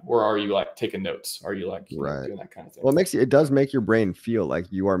time, or are you like taking notes? Are you like doing that kind of thing? Well, it does make your brain feel like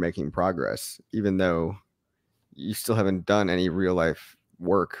you are making progress, even though you still haven't done any real life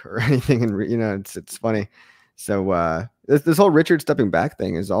work or anything. And you know, it's funny. So this whole Richard stepping back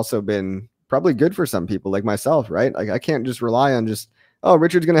thing has also been probably good for some people like myself, right? Like I can't just rely on just, oh,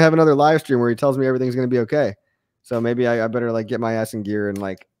 Richard's going to have another live stream where he tells me everything's going to be okay. So maybe I better like get my ass in gear and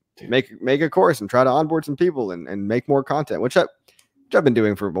like make a course and try to onboard some people and make more content, which I've been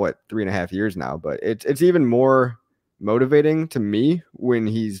doing for what, 3.5 years now. But it's even more motivating to me when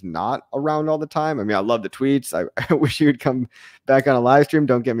he's not around all the time. I mean, I love the tweets. I wish he would come back on a live stream.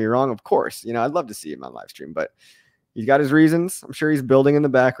 Don't get me wrong. Of course, you know, I'd love to see him on live stream, but he's got his reasons. I'm sure he's building in the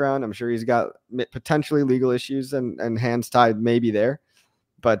background. I'm sure he's got potentially legal issues and hands tied maybe there.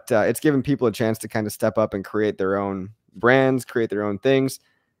 But it's given people a chance to kind of step up and create their own brands, create their own things.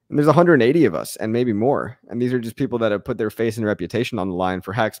 And there's 180 of us and maybe more. And these are just people that have put their face and reputation on the line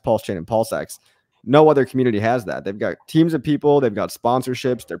for HEX, PulseChain, and PulseX. No other community has that. They've got teams of people. They've got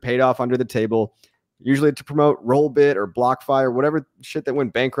sponsorships. They're paid off under the table, usually to promote Rollbit or BlockFi or whatever shit that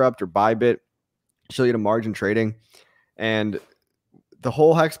went bankrupt, or Bybit, show you to margin trading. And the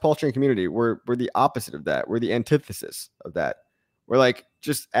whole HEX PulseChain community, we're the opposite of that. We're the antithesis of that. We're like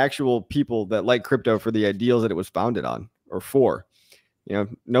just actual people that like crypto for the ideals that it was founded on or for. You know,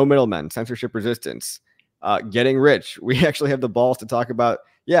 no middlemen, censorship resistance, getting rich. We actually have the balls to talk about,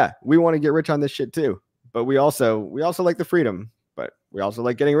 yeah, we want to get rich on this shit too. But we also like the freedom, but we also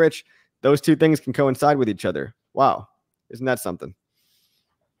like getting rich. Those two things can coincide with each other. Wow. Isn't that something?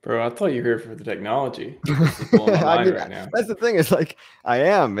 Bro, I thought you were here for the technology. This is blowing my mind right now. That's the thing. It's like, I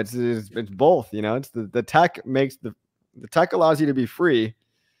am. It's both, you know. It's the tech makes the tech allows you to be free,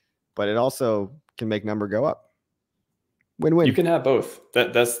 but it also can make number go up. Win-win. You can have both.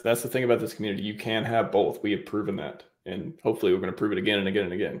 That's the thing about this community. You can have both. We have proven that, and hopefully we're going to prove it again and again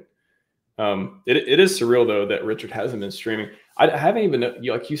and again. It is surreal though that Richard hasn't been streaming. I haven't even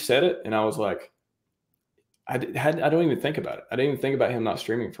like you said it, and I was like, I don't even think about it. I didn't even think about him not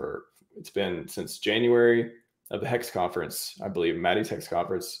streaming for. It's been since January of the HEX conference, I believe, Maddie's HEX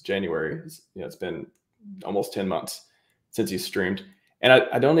conference, January. You know, it's been almost 10 months since he streamed, and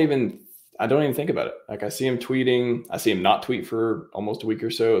I don't even think about it. Like I see him tweeting, I see him not tweet for almost a week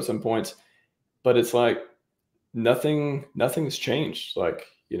or so at some points, but it's like nothing's changed. Like,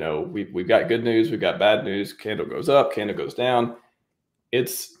 you know, we've got good news, we've got bad news. Candle goes up, candle goes down.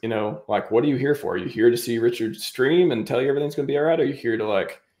 It's, you know, like, what are you here for? Are you here to see Richard stream and tell you everything's going to be all right? Or are you here to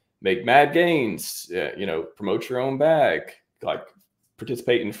like make mad gains, you know, promote your own bag, like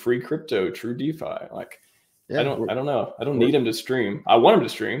participate in free crypto, true DeFi? Like, yeah, I don't know. I don't need him to stream. I want him to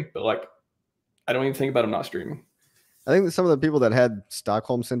stream, but like, I don't even think about him not streaming. I think that some of the people that had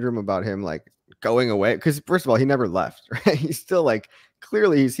Stockholm syndrome about him like going away, because first of all, he never left, right? He's still like,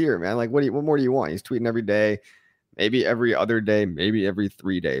 clearly he's here, man. Like, what more do you want? He's tweeting every day, maybe every other day, maybe every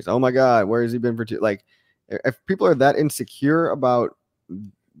 3 days. Oh my God, where has he been for like, If people are that insecure about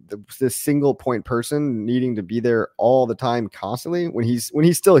this single point person needing to be there all the time constantly, when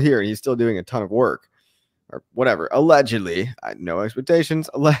he's still here and he's still doing a ton of work or whatever, allegedly, no expectations,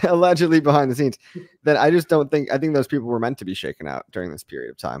 allegedly behind the scenes, then I just don't think, I think those people were meant to be shaken out during this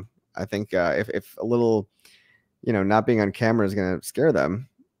period of time. I think if a little, not being on camera is going to scare them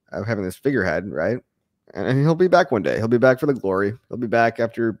of having this figurehead, right? And he'll be back one day. He'll be back for the glory. He'll be back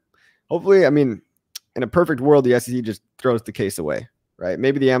after, hopefully, I mean, in a perfect world, the SEC just throws the case away, right?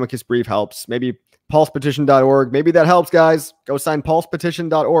 Maybe the amicus brief helps. Maybe pulsepetition.org. Maybe that helps, guys. Go sign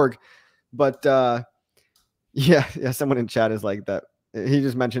pulsepetition.org. But yeah, someone in chat is like that. He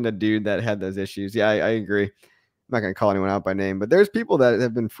just mentioned a dude that had those issues. Yeah, I agree. I'm not going to call anyone out by name, but there's people that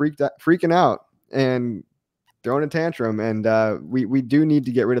have been freaking out and throwing a tantrum. And we do need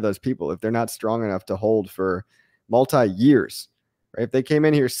to get rid of those people if they're not strong enough to hold for multi-years. Right? If they came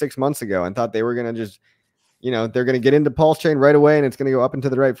in here 6 months ago and thought they were going to just, they're going to get into PulseChain right away and it's going to go up and to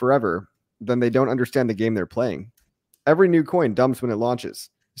the right forever, then they don't understand the game they're playing. Every new coin dumps when it launches,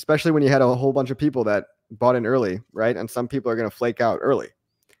 especially when you had a whole bunch of people that bought in early, right? And some people are going to flake out early.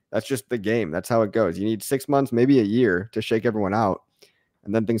 That's just the game. That's how it goes. You need 6 months, maybe a year to shake everyone out,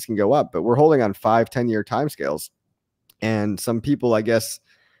 and then things can go up. But we're holding on 5-10 year timescales. And some people, I guess,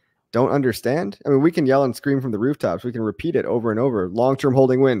 don't understand. I mean, we can yell and scream from the rooftops. We can repeat it over and over. Long-term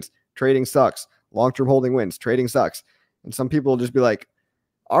holding wins. Trading sucks. Long-term holding wins. Trading sucks. And some people will just be like,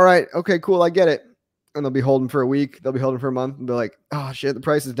 all right, okay, cool, I get it. And they'll be holding for a week. They'll be holding for a month and be like, oh, shit, the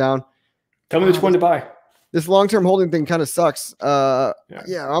price is down. Tell me which one to buy. This long-term holding thing kind of sucks. Yeah,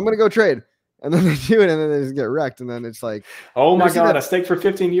 I'm going to go trade. And then they do it, and then they just get wrecked. And then it's like, oh my God, I staked for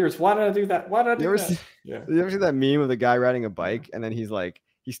 15 years. Why did I do that? Why did I do that? You ever see that meme of the guy riding a bike, and then he's like,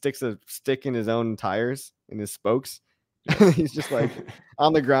 he sticks a stick in his own tires, in his spokes. Yeah. He's just like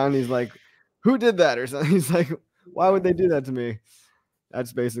on the ground. He's like, who did that? Or something. He's like, why would they do that to me?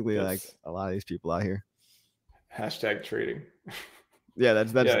 That's basically like a lot of these people out here. Hashtag trading. Yeah,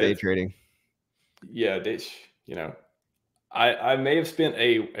 that's day trading. Yeah, I may have spent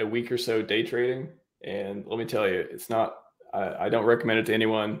a week or so day trading, and let me tell you, it's not. I don't recommend it to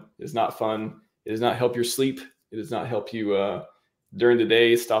anyone. It's not fun. It does not help your sleep. It does not help you during the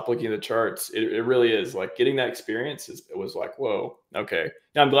day. Stop looking at the charts. It really is like getting that experience. It was like, whoa, okay.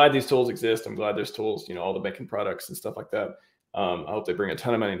 Now I'm glad these tools exist. I'm glad there's tools, all the banking products and stuff like that. I hope they bring a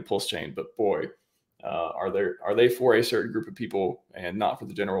ton of money into PulseChain, but boy, are they for a certain group of people and not for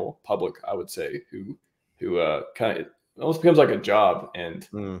the general public? I would say who kind of it almost becomes like a job, and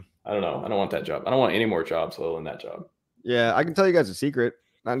I don't know. I don't want that job. I don't want any more jobs other than that job. Yeah, I can tell you guys a secret.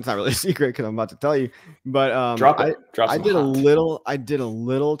 It's not really a secret because I'm about to tell you, but I did a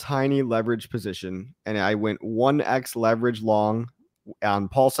little tiny leverage position, and I went 1x leverage long on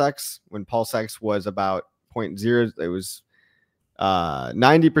PulseX when PulseX was about 0.0. It was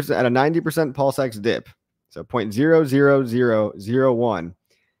 90% at a 90% PulseX dip, so 0.00001.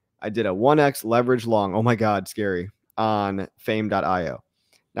 I did a 1x leverage long. Oh my God, scary, on fame.io.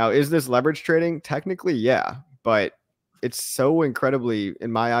 Now, is this leverage trading? Technically, yeah, but it's so incredibly,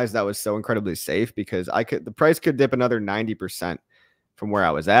 in my eyes, that was so incredibly safe because the price could dip another 90% from where I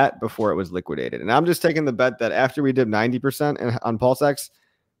was at before it was liquidated. And I'm just taking the bet that after we dip 90% on PulseX,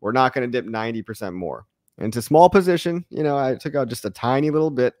 we're not going to dip 90% more. And it's a small position. I took out just a tiny little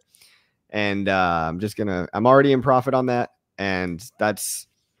bit, and I'm already in profit on that. And that's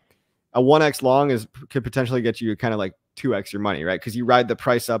a 1x long could potentially get you kind of like 2x your money, right? Because you ride the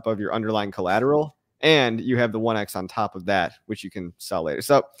price up of your underlying collateral, and you have the 1x on top of that, which you can sell later.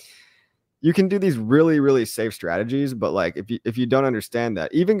 So you can do these really, really safe strategies, but like if you don't understand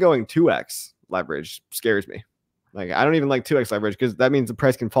that, even going 2x leverage scares me. Like I don't even like 2x leverage because that means the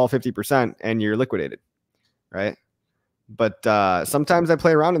price can fall 50% and you're liquidated, right? But sometimes I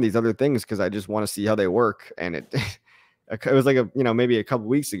play around in these other things because I just want to see how they work. And it was like maybe a couple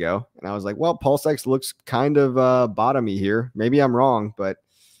weeks ago, and I was like, well, PulseX looks kind of bottomy here. Maybe I'm wrong, but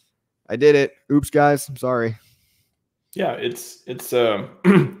I did it. Oops, guys. I'm sorry. Yeah, it's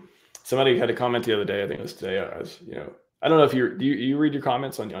somebody had a comment the other day. I think it was today. I don't know if do you read your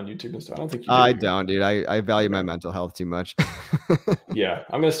comments on YouTube and stuff? I don't think you do. I don't, dude. I value my mental health too much. Yeah,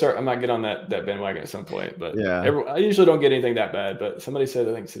 I might get on that bandwagon at some point, but yeah, I usually don't get anything that bad. But somebody said,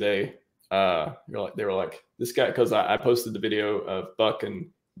 I think today, they were like, this guy, because I posted the video of Buck and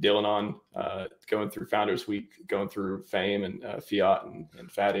Dylan on going through Founders Week, going through Fame and Fiat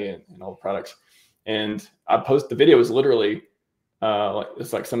and Fatty and all the products, and I posted the video was literally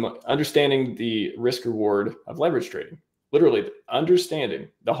it's like some understanding the risk reward of leverage trading. Literally understanding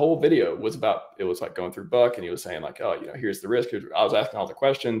the whole video was about, it was like going through Buck, and he was saying like, oh, here's the risk. I was asking all the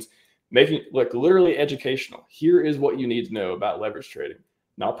questions. making like literally educational. Here is what you need to know about leverage trading.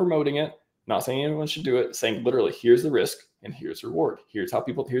 Not promoting it, not saying anyone should do it, saying literally here's the risk and here's the reward. Here's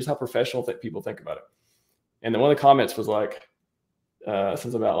how professional people think about it. And then one of the comments was like,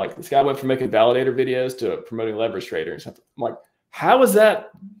 something about like this guy went from making validator videos to promoting leverage trading or something. I'm like, how is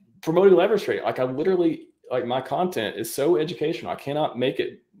that promoting leverage trading? Like I literally, like my content is so educational. I cannot make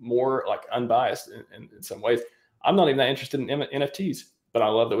it more like unbiased in some ways. I'm not even that interested in NFTs, but I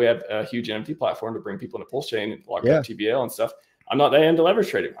love that we have a huge NFT platform to bring people into PulseChain and like TBL and stuff. I'm not that into leverage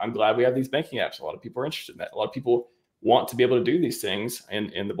trading. I'm glad we have these banking apps. A lot of people are interested in that. A lot of people want to be able to do these things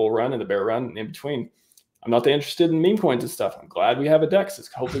in the bull run and the bear run and in between. I'm not that interested in meme coins and stuff. I'm glad we have a DEX.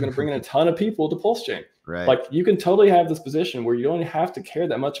 It's hopefully going to bring in a ton of people to PulseChain. Right. Like you can totally have this position where you don't have to care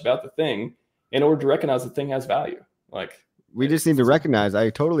that much about the thing in order to recognize the thing has value. Like we just need to recognize, I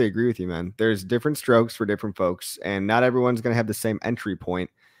totally agree with you, man. There's different strokes for different folks, and not everyone's going to have the same entry point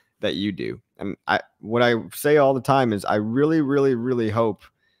that you do. And what I say all the time is I really, really, really hope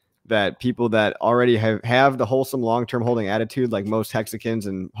that people that already have the wholesome long-term holding attitude, like most Hexicans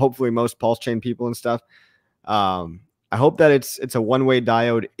and hopefully most PulseChain people and stuff, I hope that it's a one-way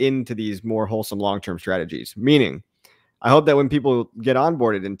diode into these more wholesome long-term strategies. Meaning, I hope that when people get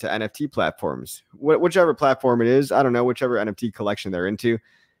onboarded into NFT platforms, whichever platform it is, I don't know, whichever NFT collection they're into,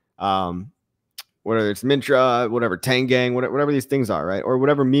 whether it's Mintra, whatever, Tangang, whatever these things are, right? Or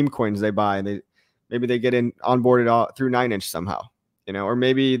whatever meme coins they buy, and maybe they get onboarded through 9inch somehow, you know, or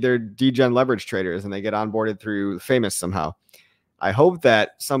maybe they're degen leverage traders and they get onboarded through Famous somehow. I hope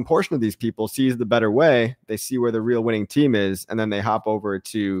that some portion of these people sees the better way. They see where the real winning team is, and then they hop over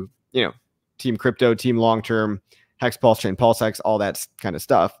to, you know, Team Crypto, Team Long Term, HEX, PulseChain, PulseX, all that kind of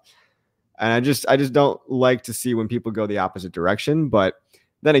stuff. And I just don't like to see when people go the opposite direction. But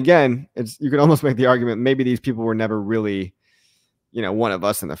then again, you can almost make the argument maybe these people were never really, you know, one of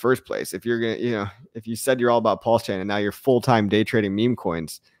us in the first place. If you're gonna, you know, if you said you're all about PulseChain and now you're full-time day trading meme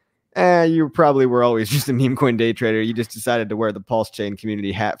coins, you probably were always just a meme coin day trader. You just decided to wear the PulseChain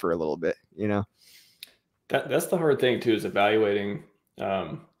community hat for a little bit, you know. That's the hard thing too, is evaluating,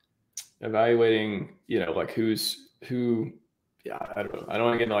 you know, like who. Yeah, I don't know. I don't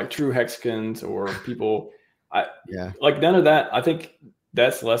want to get into like true Hexicans or people. Like none of that. I think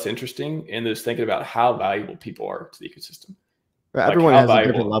that's less interesting in this thinking about how valuable people are to the ecosystem. Right, like everyone has a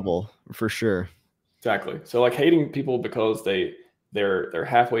different level for sure. Exactly. So like hating people because they're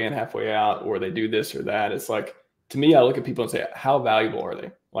halfway in, halfway out, or they do this or that. It's like, to me, I look at people and say, how valuable are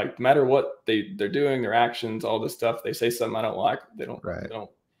they? Like no matter what they're doing, their actions, all this stuff, they say something I don't like. They don't. Right. They don't.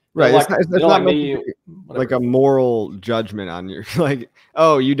 Right. Like, it's not like me, like a moral judgment on your, like,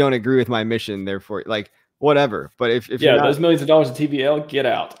 oh, you don't agree with my mission, therefore, like, whatever. But if yeah, those millions of dollars of TVL, get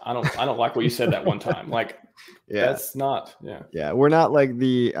out. I don't like what you said that one time. Like, that's not. Yeah. We're not like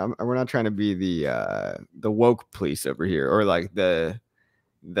we're not trying to be the woke police over here, or like the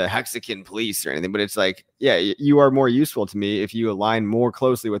Hexican police or anything. But it's like, yeah, you are more useful to me if you align more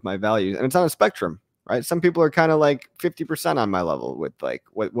closely with my values, and it's on a spectrum. Right. Some people are kind of like 50% on my level with like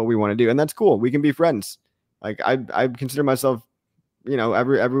what we want to do. And that's cool. We can be friends. Like I consider myself, you know,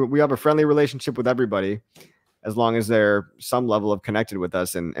 we have a friendly relationship with everybody as long as they're some level of connected with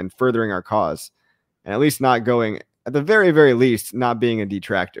us and furthering our cause, and at least not going, at the very, very least, not being a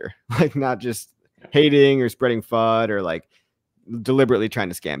detractor, like not just hating or spreading FUD or like deliberately trying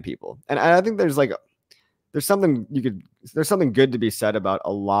to scam people. And I think there's something good to be said about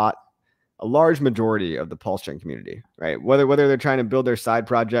a large majority of the PulseChain community, right? Whether they're trying to build their side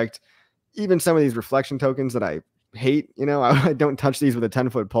project, even some of these reflection tokens that I hate, you know, I don't touch these with a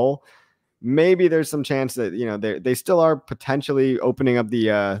 10-foot pole. Maybe there's some chance that, you know, they still are potentially opening up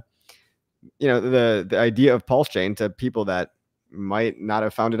the, you know, the idea of PulseChain to people that might not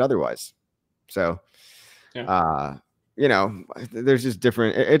have found it otherwise. So, you know, there's just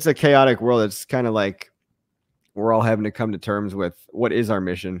different. It's a chaotic world. It's kind of like we're all having to come to terms with what is our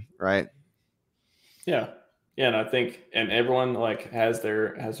mission, right? Yeah. And I think, and everyone like has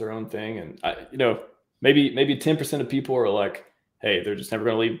their own thing. And you know, maybe 10% of people are like, hey, they're just never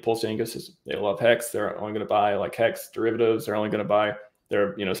going to leave the PulseChain ecosystem. They love HEX. They're only going to buy like HEX derivatives. They're only going to buy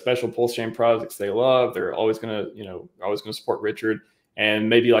their, you know, special PulseChain projects they love. They're always going to, you know, support Richard. And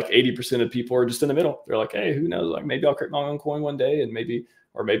maybe like 80% of people are just in the middle. They're like, hey, who knows? Like maybe I'll create my own coin one day, and maybe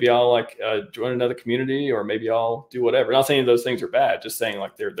I'll like join another community, or maybe I'll do whatever. Not saying those things are bad, just saying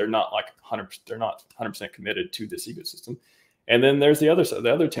like they're not like 100%, they're not 100% committed to this ecosystem. And then there's the other side,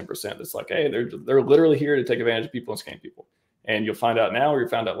 the other 10% that's like, hey, they're literally here to take advantage of people and scam people. and you'll find out now or you'll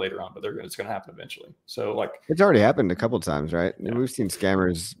find out later on, but it's going to happen eventually. So like it's already happened a couple of times, right? Yeah. We've seen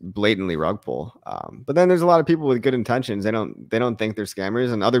scammers blatantly rug pull, but then there's a lot of people with good intentions. They don't think they're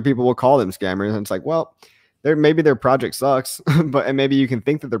scammers, and other people will call them scammers. And it's like, well, maybe their project sucks, and maybe you can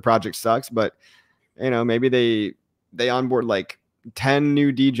think that their project sucks, but maybe they onboard like 10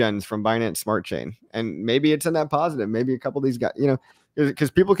 new degens from Binance Smart Chain, and maybe it's a net positive. Maybe a couple of these guys, because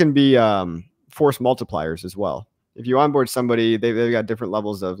people can be force multipliers as well. If you onboard somebody, they've got different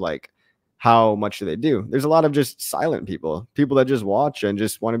levels of like how much do they do. There's a lot of just silent people that just watch and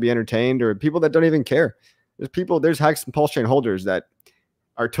just want to be entertained, or people that don't even care. There's HEX and PulseChain holders that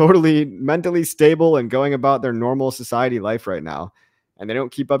are totally mentally stable and going about their normal society life right now. And they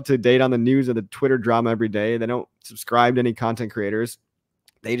don't keep up to date on the news or the Twitter drama every day. They don't subscribe to any content creators.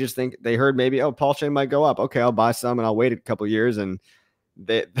 They just think they heard maybe, oh, PulseChain might go up. Okay, I'll buy some and I'll wait a couple years. And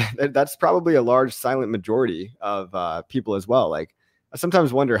that's probably a large silent majority of people as well. Like, I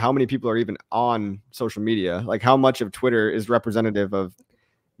sometimes wonder how many people are even on social media. Like, how much of Twitter is representative of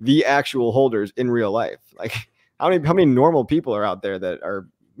the actual holders in real life? Like, how many normal people are out there that are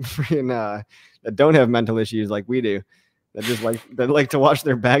that don't have mental issues like we do? That like to watch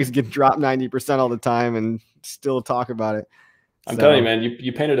their bags get dropped 90% all the time and still talk about it. I'm telling you, man,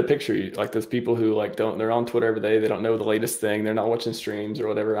 you painted a picture. Like, those people who like they're on Twitter every day. They don't know the latest thing. They're not watching streams or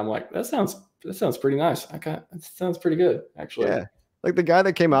whatever. I'm like, that sounds pretty nice. That sounds pretty good, actually. Yeah. Like the guy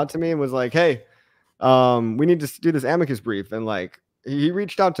that came out to me and was like, hey, we need to do this amicus brief. And like, he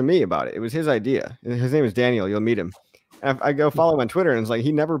reached out to me about it. It was his idea. His name is Daniel. You'll meet him. I go follow him on Twitter, and it's like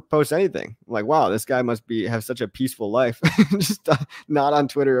he never posts anything. I'm like, wow, this guy must have such a peaceful life, just not on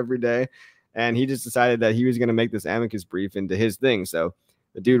Twitter every day. And he just decided that he was going to make this amicus brief into his thing. So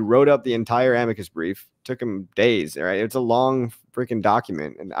the dude wrote up the entire amicus brief. Took him days. Right, it's a long freaking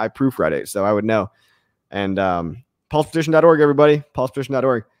document, and I proofread it, so I would know. And pulsepetition.org, everybody,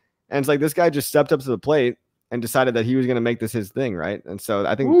 pulsepetition.org. And it's like this guy just stepped up to the plate and decided that he was going to make this his thing, right? And so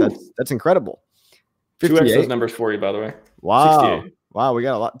I think that's incredible. 2x those numbers for you, by the way. Wow. 68. Wow, we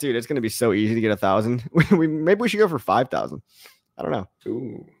got a lot. Dude, it's going to be so easy to get 1,000. Maybe we should go for 5,000. I don't know.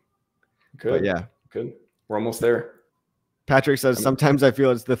 Ooh. Good. But yeah. Good. We're almost there. Patrick says, sometimes I feel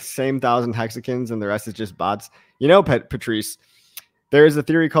it's the same 1,000 hexagons and the rest is just bots. Patrice, there is a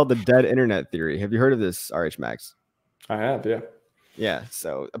theory called the dead internet theory. Have you heard of this, RHMax? I have, yeah. Yeah.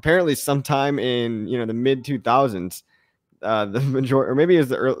 So apparently sometime in, the mid 2000s, the majority, or maybe it was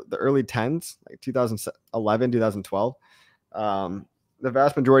the early 10s, like 2011, 2012. The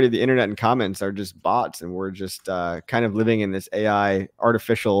vast majority of the internet and comments are just bots, and we're just kind of living in this AI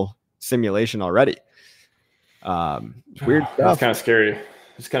artificial simulation already. Weird stuff. That's kind of scary.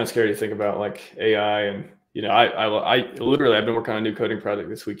 It's kind of scary to think about, like, AI. And I literally, I've been working on a new coding project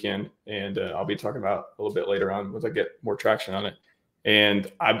this weekend, and I'll be talking about a little bit later on once I get more traction on it.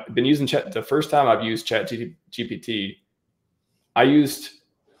 And I've been using the first time I've used ChatGPT, I used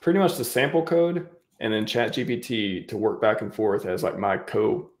pretty much the sample code and then ChatGPT to work back and forth as like my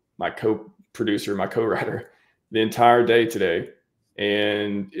co-producer, my co-writer the entire day today.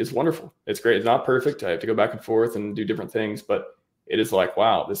 And it's wonderful. It's great. It's not perfect. I have to go back and forth and do different things, but it is like,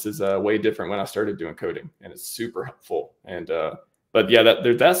 wow, this is way different when I started doing coding, and it's super helpful. And, but yeah,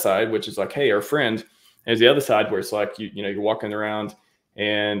 there's that side, which is like, hey, our friend. And there's the other side where it's like, you're walking around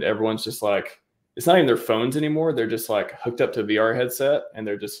and everyone's just like, it's not even their phones anymore. They're just like hooked up to a VR headset, and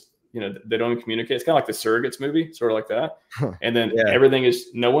they're just, they don't even communicate. It's kind of like the Surrogates movie, sort of like that. And then everything is,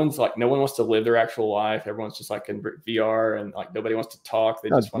 no one wants to live their actual life. Everyone's just like in VR, and like nobody wants to talk. They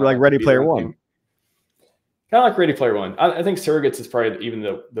just want like Ready Player One. Kind of like Ready Player One. I think Surrogates is probably even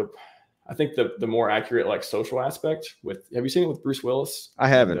the more accurate, like, social aspect. Have you seen it with Bruce Willis? I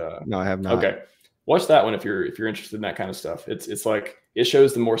haven't. No, I have not. Okay. Watch that one if you're interested in that kind of stuff. It's like, it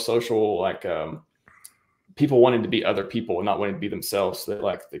shows the more social, like, people wanting to be other people and not wanting to be themselves.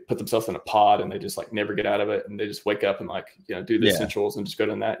 They put themselves in a pod and they just like never get out of it, and they just wake up and like, do the essentials and just go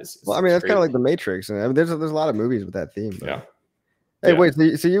to that. That's kind of like the Matrix, and I mean, there's a lot of movies with that theme. But. Yeah. Hey, wait.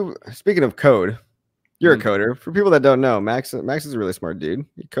 So you, speaking of code, you're a coder. For people that don't know, Max is a really smart dude.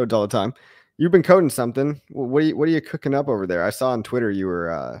 He codes all the time. You've been coding something. What are you cooking up over there? I saw on Twitter you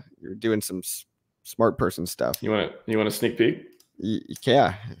were doing some smart person stuff. You want a sneak peek?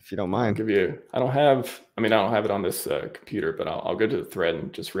 Yeah, if you don't mind. I don't have it on this computer, but I'll go to the thread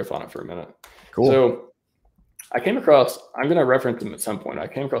and just riff on it for a minute. Cool. So I came across, I'm going to reference them at some point. I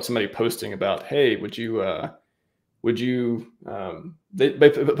came across somebody posting about, hey, they posted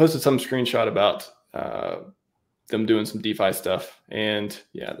some screenshot about them doing some DeFi stuff. And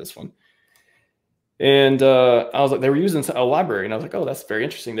yeah, this one. And I was like, they were using a library, and I was like, oh, that's very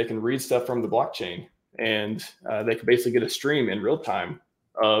interesting. They can read stuff from the blockchain. and they could basically get a stream in real time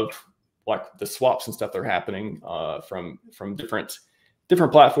of like the swaps and stuff that are happening from different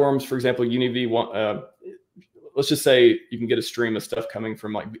platforms. For example, UniV. Let's just say you can get a stream of stuff coming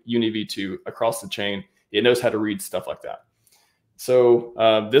from like UniV2 across the chain. It knows how to read stuff like that. So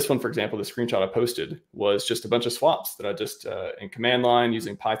this one, for example, the screenshot I posted was just a bunch of swaps that I just in command line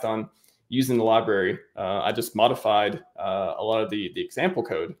using Python, using the library. I just modified a lot of the example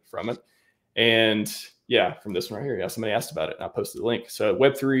code from it. And yeah, from this one right here, yeah, somebody asked about it and I posted the link. So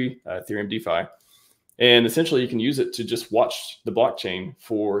Web3, Ethereum DeFi. And essentially you can use it to just watch the blockchain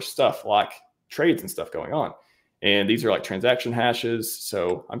for stuff like trades and stuff going on. And these are like transaction hashes.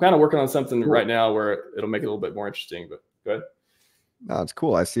 So I'm kind of working on something right now where it'll make it a little bit more interesting, but go ahead. No, it's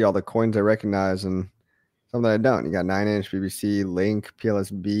cool. I see all the coins I recognize and some that I don't. You got 9inch, BBC, Link,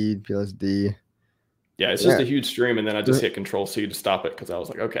 PLSB, PLSD. Yeah, it's just a huge stream, and then I just hit Control-C to stop it because I was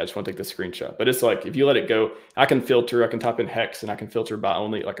like, okay, I just want to take the screenshot. But it's like if you let it go, I can filter. I can type in HEX, and I can filter by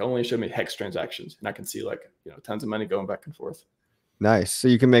only show me HEX transactions, and I can see like tons of money going back and forth. Nice. So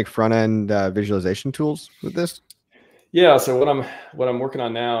you can make front end visualization tools with this. Yeah. So what I'm working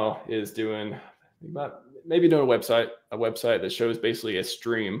on now is doing maybe doing a website that shows basically a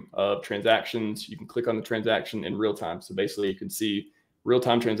stream of transactions. You can click on the transaction in real time. So basically, you can see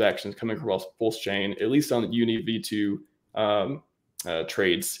real-time transactions coming across PulseChain, at least on the UniV2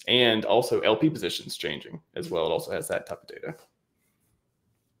 trades, and also LP positions changing as well. It also has that type of data.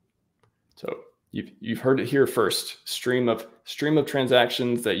 So you've heard it here first. Stream of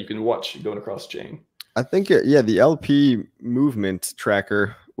transactions that you can watch going across chain. I think the LP movement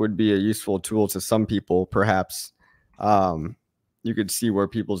tracker would be a useful tool to some people, perhaps. You could see where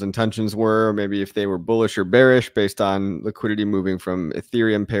people's intentions were, maybe if they were bullish or bearish based on liquidity moving from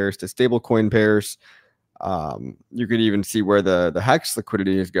Ethereum pairs to stablecoin pairs. You could even see where the HEX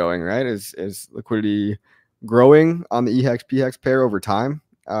liquidity is going, right? Is liquidity growing on the EHEX PHEX pair over time?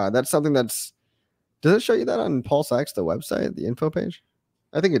 That's something does it show you that on PulseX, the website, the info page?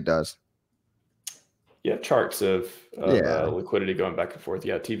 I think it does. Yeah, charts of liquidity going back and forth.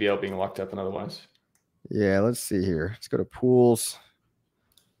 Yeah, TVL being locked up and otherwise. Yeah, let's see here. Let's go to pools.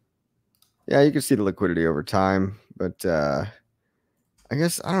 Yeah, you can see the liquidity over time, but I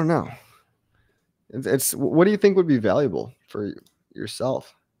guess I don't know. It's what do you think would be valuable for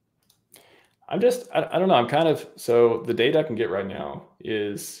yourself? I don't know. I'm kind of, so the data I can get right now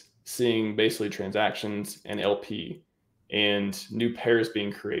is seeing basically transactions and LP and new pairs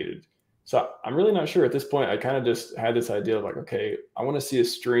being created. So I'm really not sure at this point. I kind of just had this idea of like, okay, I want to see a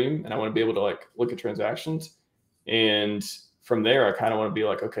stream and I want to be able to like look at transactions. And from there, I kind of want to be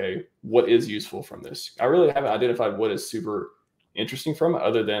like, okay, what is useful from this? I really haven't identified what is super interesting from it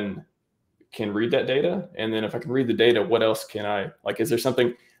other than can read that data. And then if I can read the data, what else can I, like, is there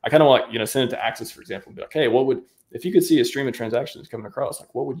something I kind of like, send it to Axis, for example, and be like, hey, if you could see a stream of transactions coming across,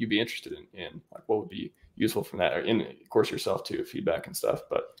 like, what would you be interested in? Like, what would be useful from that? And of course yourself too, feedback and stuff,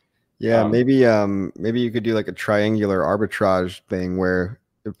 but yeah, maybe you could do like a triangular arbitrage thing where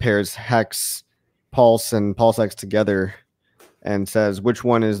it pairs HEX, Pulse, and PulseX together, and says which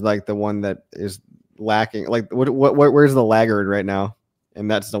one is like the one that is lacking. Like where's the laggard right now,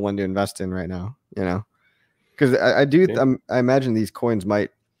 and that's the one to invest in right now. Because I imagine these coins might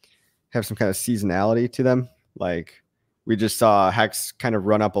have some kind of seasonality to them. Like we just saw HEX kind of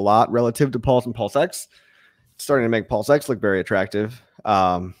run up a lot relative to Pulse and PulseX. It's starting to make PulseX look very attractive.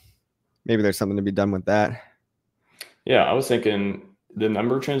 Maybe there's something to be done with that. Yeah, I was thinking the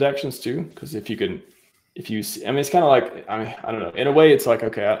number of transactions too, because if you see, I mean, it's kind of like, I don't know. In a way, it's like,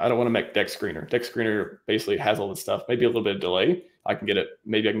 okay, I don't want to make Dex Screener. Dex Screener basically has all this stuff, maybe a little bit of delay.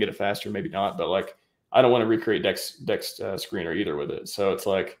 Maybe I can get it faster, maybe not. But like, I don't want to recreate Dex Screener either with it. So it's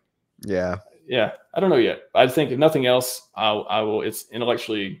like, yeah, I don't know yet. I think if nothing else, I will. It's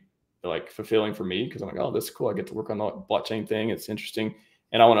intellectually like fulfilling for me because I'm like, oh, this is cool. I get to work on the blockchain thing. It's interesting.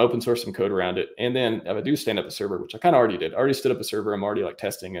 And I want to open source some code around it. And then if I do stand up a server, which I kind of already did, I already stood up a server. I'm already like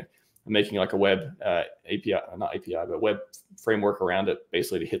testing it. I'm making like a web API, not API, but web framework around it,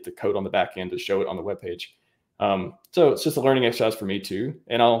 basically to hit the code on the back end to show it on the web page. So it's just a learning exercise for me too.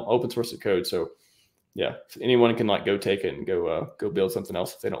 And I'll open source the code. So yeah, anyone can like go take it and go build something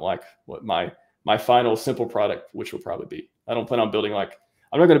else if they don't like what my final simple product, which will probably be. I don't plan on building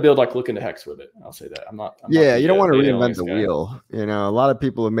I'm not going to build look into HEX with it. I'll say that. I'm not. You don't want to reinvent the wheel. A lot of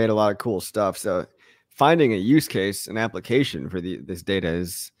people have made a lot of cool stuff. So finding a use case, an application for this data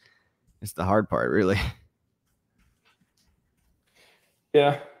is the hard part, really.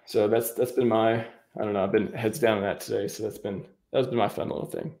 Yeah. So that's been my, I don't know. I've been heads down on that today. So that's been my fun little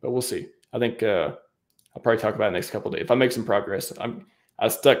thing. But we'll see. I think I'll probably talk about it next couple of days. If I make some progress, I I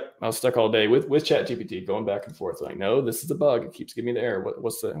was stuck all day with ChatGPT, going back and forth. Like, no, this is a bug. It keeps giving me the error.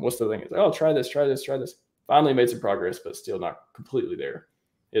 What's the thing? It's like, oh, try this. Finally made some progress, but still not completely there.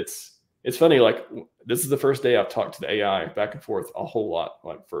 It's funny. Like, this is the first day I've talked to the AI back and forth a whole lot,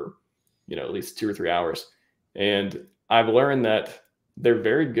 like for, at least 2 or 3 hours. And I've learned that they're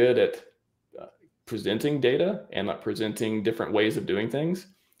very good at presenting data and like presenting different ways of doing things,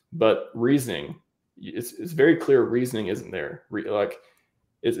 but reasoning, it's very clear reasoning isn't there.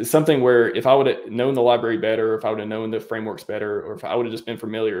 It's something where if I would have known the library better, if I would have known the frameworks better, or if I would have just been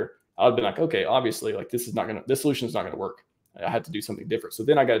familiar, I would have been like, okay, obviously, like this solution is not going to work. I had to do something different. So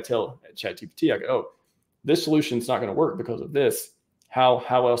then I got to tell ChatGPT, I go, oh, this solution is not going to work because of this. How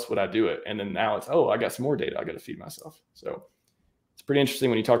else would I do it? And then now it's, oh, I got some more data I got to feed myself. So it's pretty interesting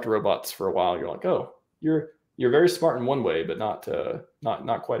when you talk to robots for a while. You're like, oh, you're very smart in one way, but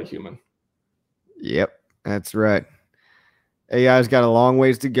not quite a human. Yep, that's right. AI's got a long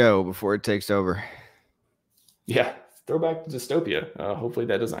ways to go before it takes over. Yeah, throwback to dystopia. Hopefully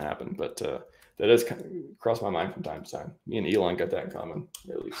that doesn't happen, but that does kind of cross my mind from time to time. Me and Elon got that in common,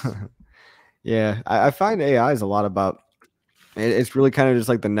 at least. Yeah, I find AI is a lot about. It's really kind of just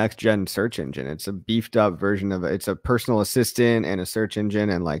like the next gen search engine. It's a beefed up version of it. It's a personal assistant and a search engine,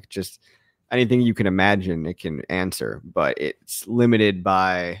 and like just anything you can imagine it can answer, but it's limited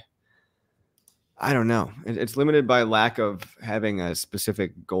by, I don't know. It's limited by lack of having a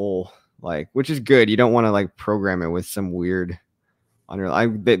specific goal, like, which is good. You don't want to like program it with some weird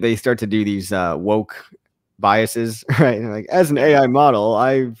they start to do these woke biases, right? Like, as an AI model,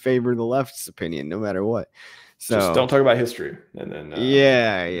 I favor the left's opinion no matter what. So just don't talk about history. And then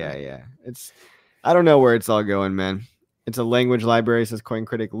yeah. It's, I don't know where it's all going, man. It's a language library, says Coin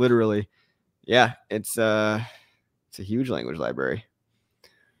Critic. Literally, yeah. It's a huge language library.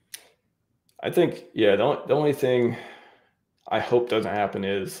 I think, yeah, the only thing I hope doesn't happen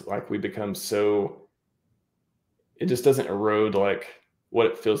is like we become so, it just doesn't erode like what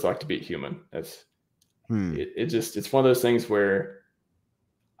it feels like to be human. That's it's one of those things where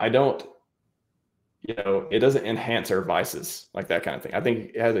I don't, it doesn't enhance our vices, like that kind of thing. I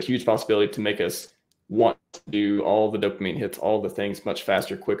think it has a huge possibility to make us want to do all the dopamine hits, all the things much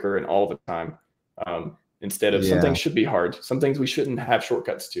faster, quicker, and all the time. Instead of some things should be hard. Some things we shouldn't have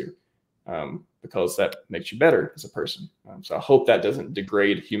shortcuts to, because that makes you better as a person. So I hope that doesn't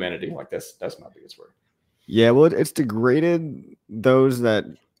degrade humanity. Like that's my biggest worry. Yeah, well, it's degraded those that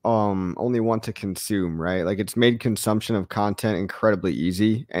only want to consume, right? Like, it's made consumption of content incredibly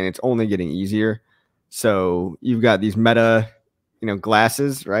easy, and it's only getting easier. So you've got these Meta,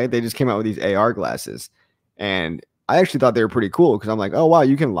 glasses, right? They just came out with these AR glasses, and I actually thought they were pretty cool because I'm like, oh wow,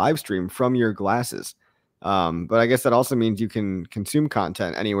 you can live stream from your glasses. But I guess that also means you can consume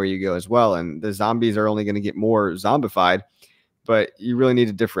content anywhere you go as well. And the zombies are only going to get more zombified, but you really need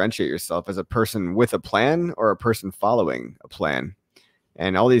to differentiate yourself as a person with a plan or a person following a plan.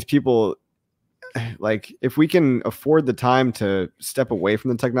 And all these people, like, if we can afford the time to step away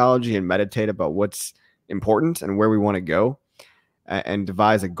from the technology and meditate about what's important and where we want to go, and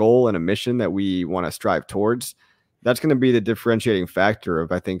devise a goal and a mission that we want to strive towards, that's going to be the differentiating factor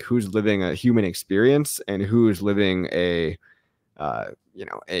of, I think, who's living a human experience and who's living a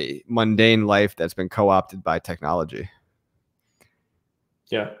mundane life that's been co-opted by technology.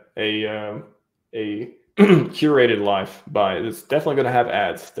 Yeah, a curated life it's definitely going to have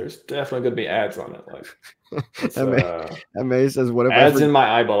ads. There's definitely going to be ads on it. Like, May says, "What ads in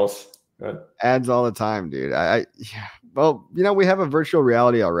my eyeballs?" Ads all the time, dude. Well, we have a virtual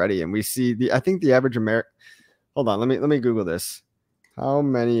reality already, and we see I think the average American. Hold on, let me Google this. How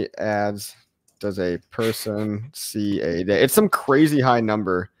many ads does a person see a day? It's some crazy high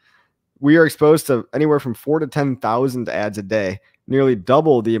number. We are exposed to anywhere from 4,000 to 10,000 ads a day, nearly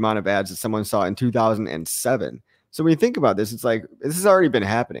double the amount of ads that someone saw in 2007. So when you think about this, it's like, this has already been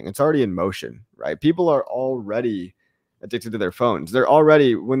happening. It's already in motion, right? People are already addicted to their phones. They're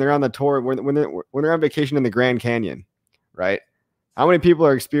already, when they're on the tour, when they're on vacation in the Grand Canyon, right? How many people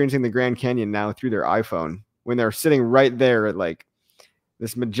are experiencing the Grand Canyon now through their iPhone when they're sitting right there at like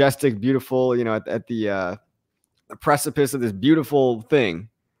this majestic, beautiful, at the precipice of this beautiful thing,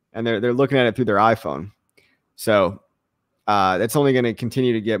 and they're looking at it through their iPhone. So that's only going to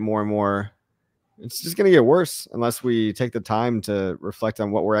continue to get more and more. It's just going to get worse unless we take the time to reflect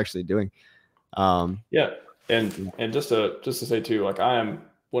on what we're actually doing. Yeah. And just to say too, like, I am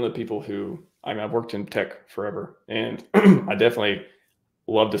one of the people who, I've worked in tech forever, and I definitely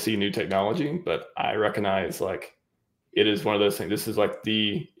love to see new technology, but I recognize, like, it is one of those things. This is like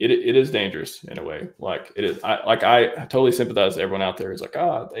it is dangerous in a way. Like, it is. I totally sympathize with everyone out there who's like,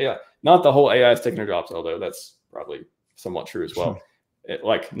 yeah, not the whole AI is taking their jobs, although that's probably somewhat true as well.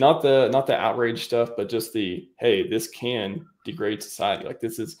 like not the outrage stuff, but just the, hey, this can degrade society. Like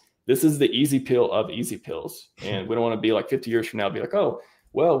this is the easy pill of easy pills, and we don't want to be like 50 years from now be like, oh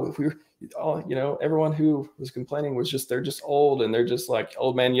well, if we're all, you know, everyone who was complaining was just, they're just old and they're just like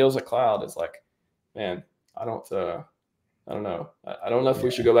old man yells at cloud. It's like, man, I don't know. I don't know if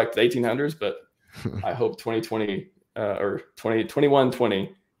we should go back to the 1800s, but I hope 2020 or 2021-20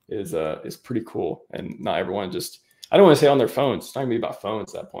 is pretty cool, and not everyone just, I don't want to say on their phones. It's not gonna be about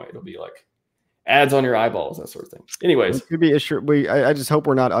phones at that point. It'll be like ads on your eyeballs, that sort of thing. Anyways, it could be I just hope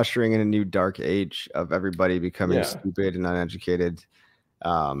we're not ushering in a new dark age of everybody becoming stupid and uneducated.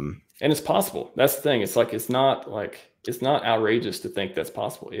 And it's possible. That's the thing. It's like, it's not outrageous to think that's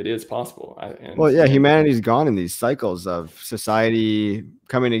possible. It is possible. Humanity's gone in these cycles of society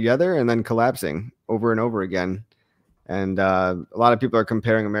coming together and then collapsing over and over again. And a lot of people are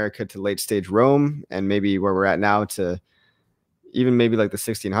comparing America to late stage Rome, and maybe where we're at now to even maybe like the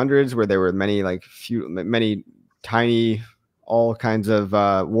 1600s, where there were many tiny, all kinds of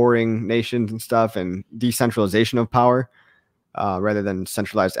warring nations and stuff, and decentralization of power rather than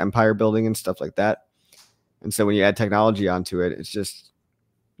centralized empire building and stuff like that. And so when you add technology onto it, it's just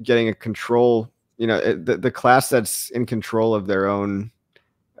getting a control, you know, the class that's in control of their own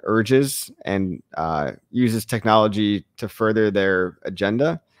urges and uses technology to further their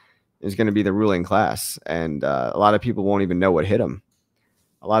agenda is going to be the ruling class. And a lot of people won't even know what hit them.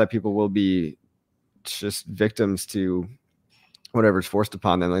 A lot of people will be just victims to whatever's forced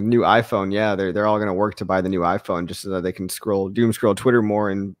upon them. Like new iPhone, yeah, they're all going to work to buy the new iPhone just so that they can doom scroll Twitter more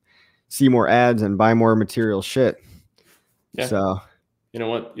and see more ads and buy more material shit. Yeah. So you know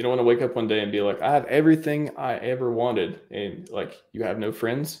what? You don't want to wake up one day and be like, I have everything I ever wanted. And like, you have no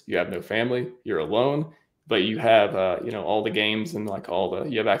friends, you have no family, you're alone, but you have, you know, all the games and like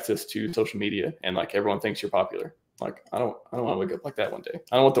you have access to social media, and like everyone thinks you're popular. Like, I don't want to wake up like that one day.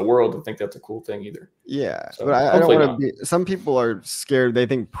 I don't want the world to think that's a cool thing either. Yeah. So, but I don't want to be, some people are scared. They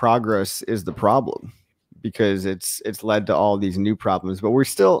think progress is the problem because it's led to all these new problems, but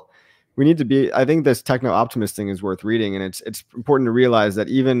we need to be, I think this techno optimist thing is worth reading. And it's important to realize that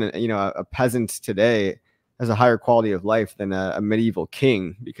even, you know, a peasant today has a higher quality of life than a medieval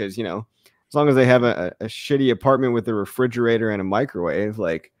king, because, you know, as long as they have a shitty apartment with a refrigerator and a microwave,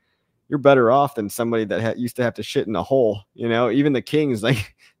 like, you're better off than somebody that used to have to shit in a hole. You know, even the kings,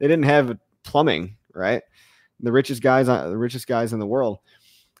 like, they didn't have plumbing, right? The richest guys in the world.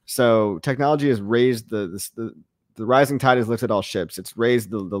 So technology has raised the rising tide has lifted all ships. It's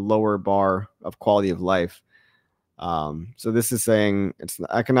raised the lower bar of quality of life. So this is saying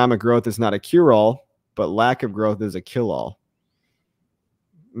economic growth is not a cure-all, but lack of growth is a kill-all.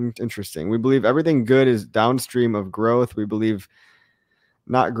 Interesting. We believe everything good is downstream of growth. We believe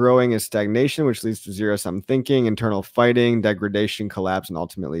not growing is stagnation, which leads to zero-sum thinking, internal fighting, degradation, collapse, and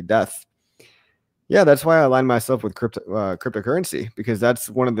ultimately death. Yeah, that's why I align myself with cryptocurrency, because that's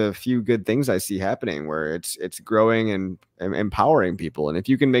one of the few good things I see happening, where it's growing and empowering people. And if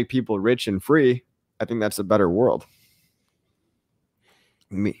you can make people rich and free, I think that's a better world.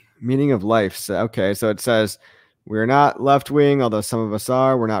 Meaning of life. So, okay, so it says we're not left-wing, although some of us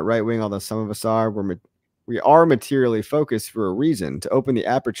are. We're not right-wing, although some of us are. We are materially focused for a reason, to open the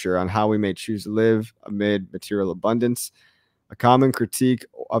aperture on how we may choose to live amid material abundance. A common critique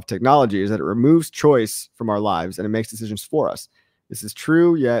of technology is that it removes choice from our lives and it makes decisions for us. This is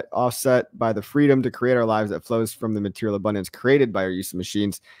true, yet offset by the freedom to create our lives that flows from the material abundance created by our use of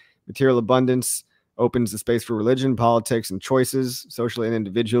machines. Material abundance opens the space for religion, politics, and choices, socially and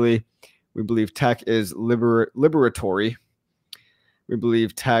individually. We believe tech is liberatory. We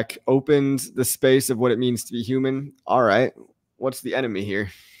believe tech opens the space of what it means to be human. All right, what's the enemy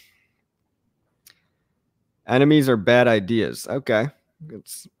here? Enemies are bad ideas. Okay,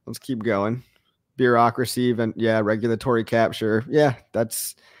 let's keep going. Bureaucracy, regulatory capture. Yeah,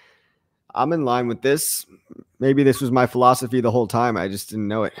 I'm in line with this. Maybe this was my philosophy the whole time. I just didn't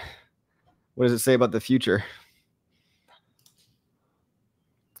know it. What does it say about the future?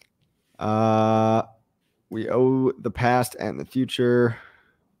 We owe the past and the future.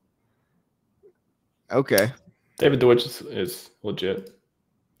 Okay. David Deutsch is legit.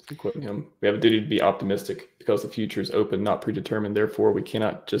 Quoting him, we have a duty to be optimistic because the future is open, not predetermined. Therefore, we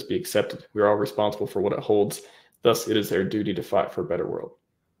cannot just be accepted. We are all responsible for what it holds. Thus, it is their duty to fight for a better world.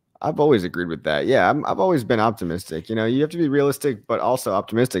 I've always agreed with that. Yeah, I've always been optimistic. You know, you have to be realistic, but also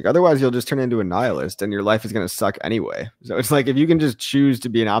optimistic. Otherwise, you'll just turn into a nihilist and your life is going to suck anyway. So it's like, if you can just choose to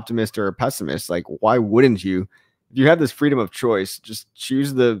be an optimist or a pessimist, like, why wouldn't you? If you have this freedom of choice, just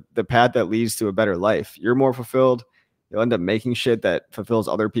choose the path that leads to a better life. You're more fulfilled. You'll end up making shit that fulfills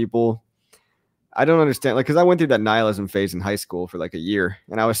other people. I don't understand, like, because I went through that nihilism phase in high school for like a year,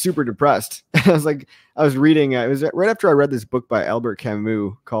 and I was super depressed. I was like, I was reading. It was right after I read this book by Albert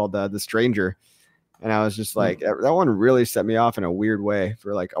Camus called The Stranger, and I was just like, that one really set me off in a weird way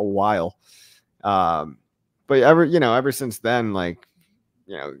for like a while. But ever since then, like,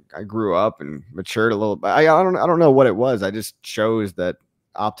 I grew up and matured a little bit. I don't know what it was. I just chose that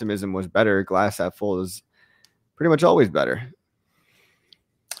optimism was better. Glass half full is pretty much always better.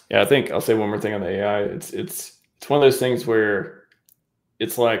 Yeah, I think I'll say one more thing on the AI. It's one of those things where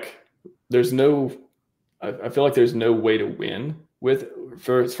it's like there's no. I feel like there's no way to win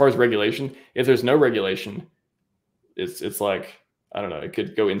as far as regulation. If there's no regulation, it's like, I don't know. It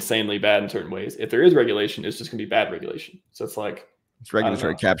could go insanely bad in certain ways. If there is regulation, it's just gonna be bad regulation. So it's like it's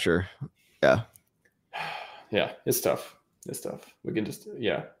regulatory capture. Yeah, yeah, it's tough. It's tough. We can just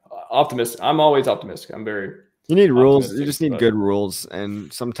optimistic. I'm always optimistic. I'm very. You need rules. You just need good rules,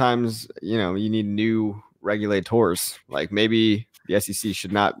 and sometimes you need new regulators. Like maybe the SEC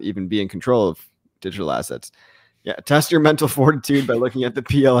should not even be in control of digital assets. Yeah, test your mental fortitude by looking at the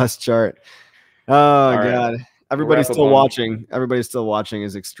PLS chart. Oh God. Right. Everybody's still watching. Everybody's still watching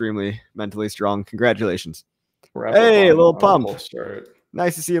is extremely mentally strong. Congratulations. Hey, a little pump.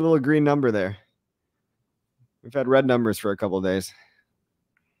 Nice to see a little green number there. We've had red numbers for a couple of days.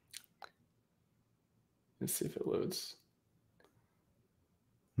 Let's see if it loads.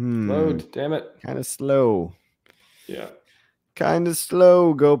 Load, damn it. Kind of slow. Yeah. Kind of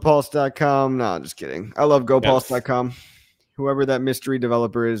slow. GoPulse.com. No, just kidding. I love GoPulse.com. Yes. Whoever that mystery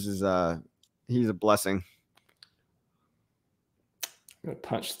developer is he's a blessing. I'm going to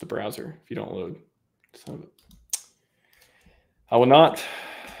punch the browser if you don't load. So I will not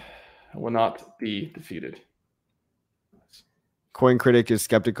be defeated. Coin Critic is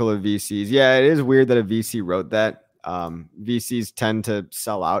skeptical of VCs. Yeah, it is weird that a VC wrote that. VCs tend to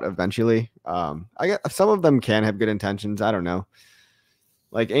sell out eventually. I guess some of them can have good intentions. I don't know.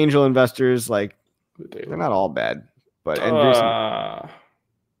 Like angel investors, like they're not all bad. But sorry.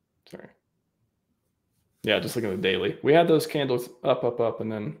 Yeah, just looking at the daily. We had those candles up,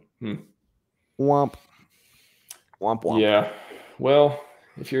 and then womp, womp, womp. Yeah. Well,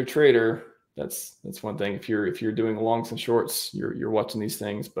 if you're a trader, that's one thing. If you're doing longs and shorts, you're watching these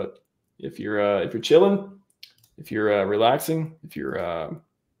things. But if you're chilling, if you're relaxing, if you're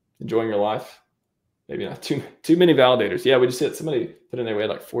enjoying your life, maybe not too many validators. Yeah, we just hit, somebody put in there, we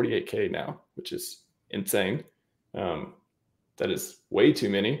had like 48K now, which is insane. That is way too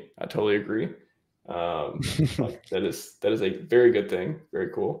many. I totally agree. Like that is a very good thing. Very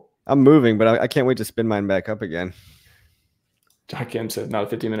cool. I'm moving, but I can't wait to spin mine back up again. John Kim said,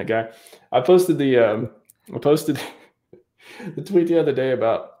 not a 15-minute guy. I posted the tweet the other day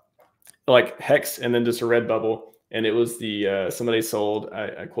about like HEX and then just a red bubble, and it was the somebody sold.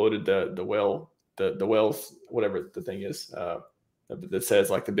 I quoted the whales, whatever the thing is that says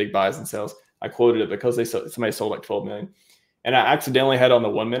like the big buys and sells. I quoted it because somebody sold like 12 million, and I accidentally had on the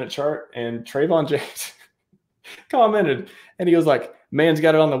 1 minute chart, and Trayvon James commented, and he was like, man's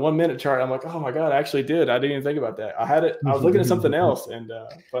got it on the 1 minute chart. I'm like, oh my God, I actually did. I didn't even think about that. I was looking at something else, and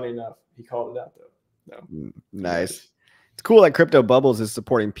funny enough, he called it out though. So, nice. It's cool that Crypto Bubbles is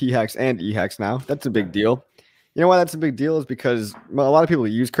supporting PHEX and EHEX now. That's a big deal. You know why that's a big deal is because a lot of people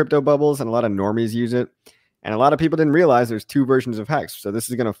use Crypto Bubbles and a lot of normies use it. And a lot of people didn't realize there's two versions of HEX. So this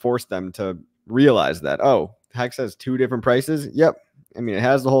is going to force them to realize that, oh, HEX has two different prices. Yep. I mean, it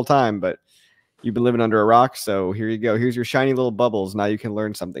has the whole time, but you've been living under a rock. So here you go. Here's your shiny little bubbles. Now you can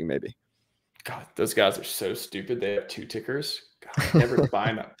learn something maybe. God, those guys are so stupid. They have two tickers. God, never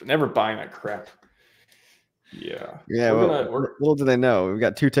buying that crap. Yeah. Yeah. Little do they know, we've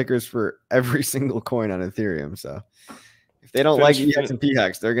got two tickers for every single coin on Ethereum. So if they don't like EHEX and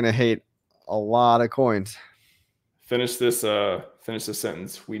PHEX, they're going to hate a lot of coins. Finish this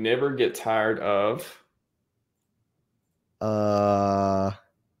sentence. We never get tired of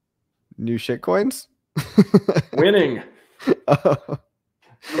new shit coins. Winning. Oh.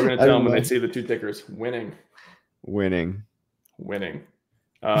 We're going to tell them when they see the two tickers. Winning.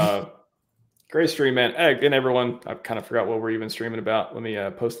 Great stream, man. Again, everyone, I kind of forgot what we're even streaming about. Let me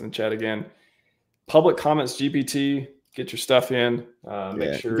post in the chat again. Public comments GPT. Get your stuff in.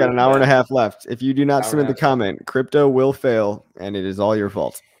 Make sure you've got an hour and a half left. If you do not submit the comment, crypto will fail, and it is all your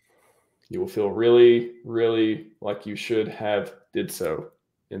fault. You will feel really, really like you should have did so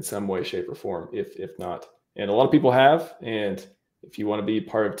in some way, shape, or form, if not. And a lot of people have. And if you want to be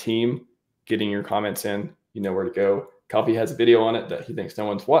part of team, getting your comments in, you know where to go. Coffee has a video on it that he thinks no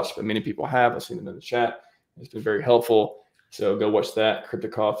one's watched, but many people have. I've seen them in the chat. It's been very helpful. So go watch that. Crypto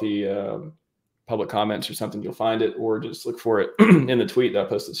Coffee public comments or something, you'll find it, or just look for it in the tweet that I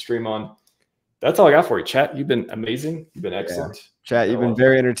posted stream on. that's all I got for you, chat. You've been amazing. You've been excellent. Yeah. Chat, you've been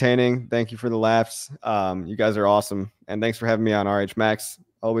very entertaining. Thank you for the laughs. You guys are awesome. And thanks for having me on RHMax.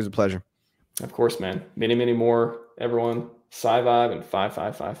 Always a pleasure. Of course, man. Many, many more, everyone. Scivive and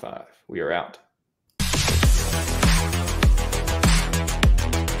 5555. We are out.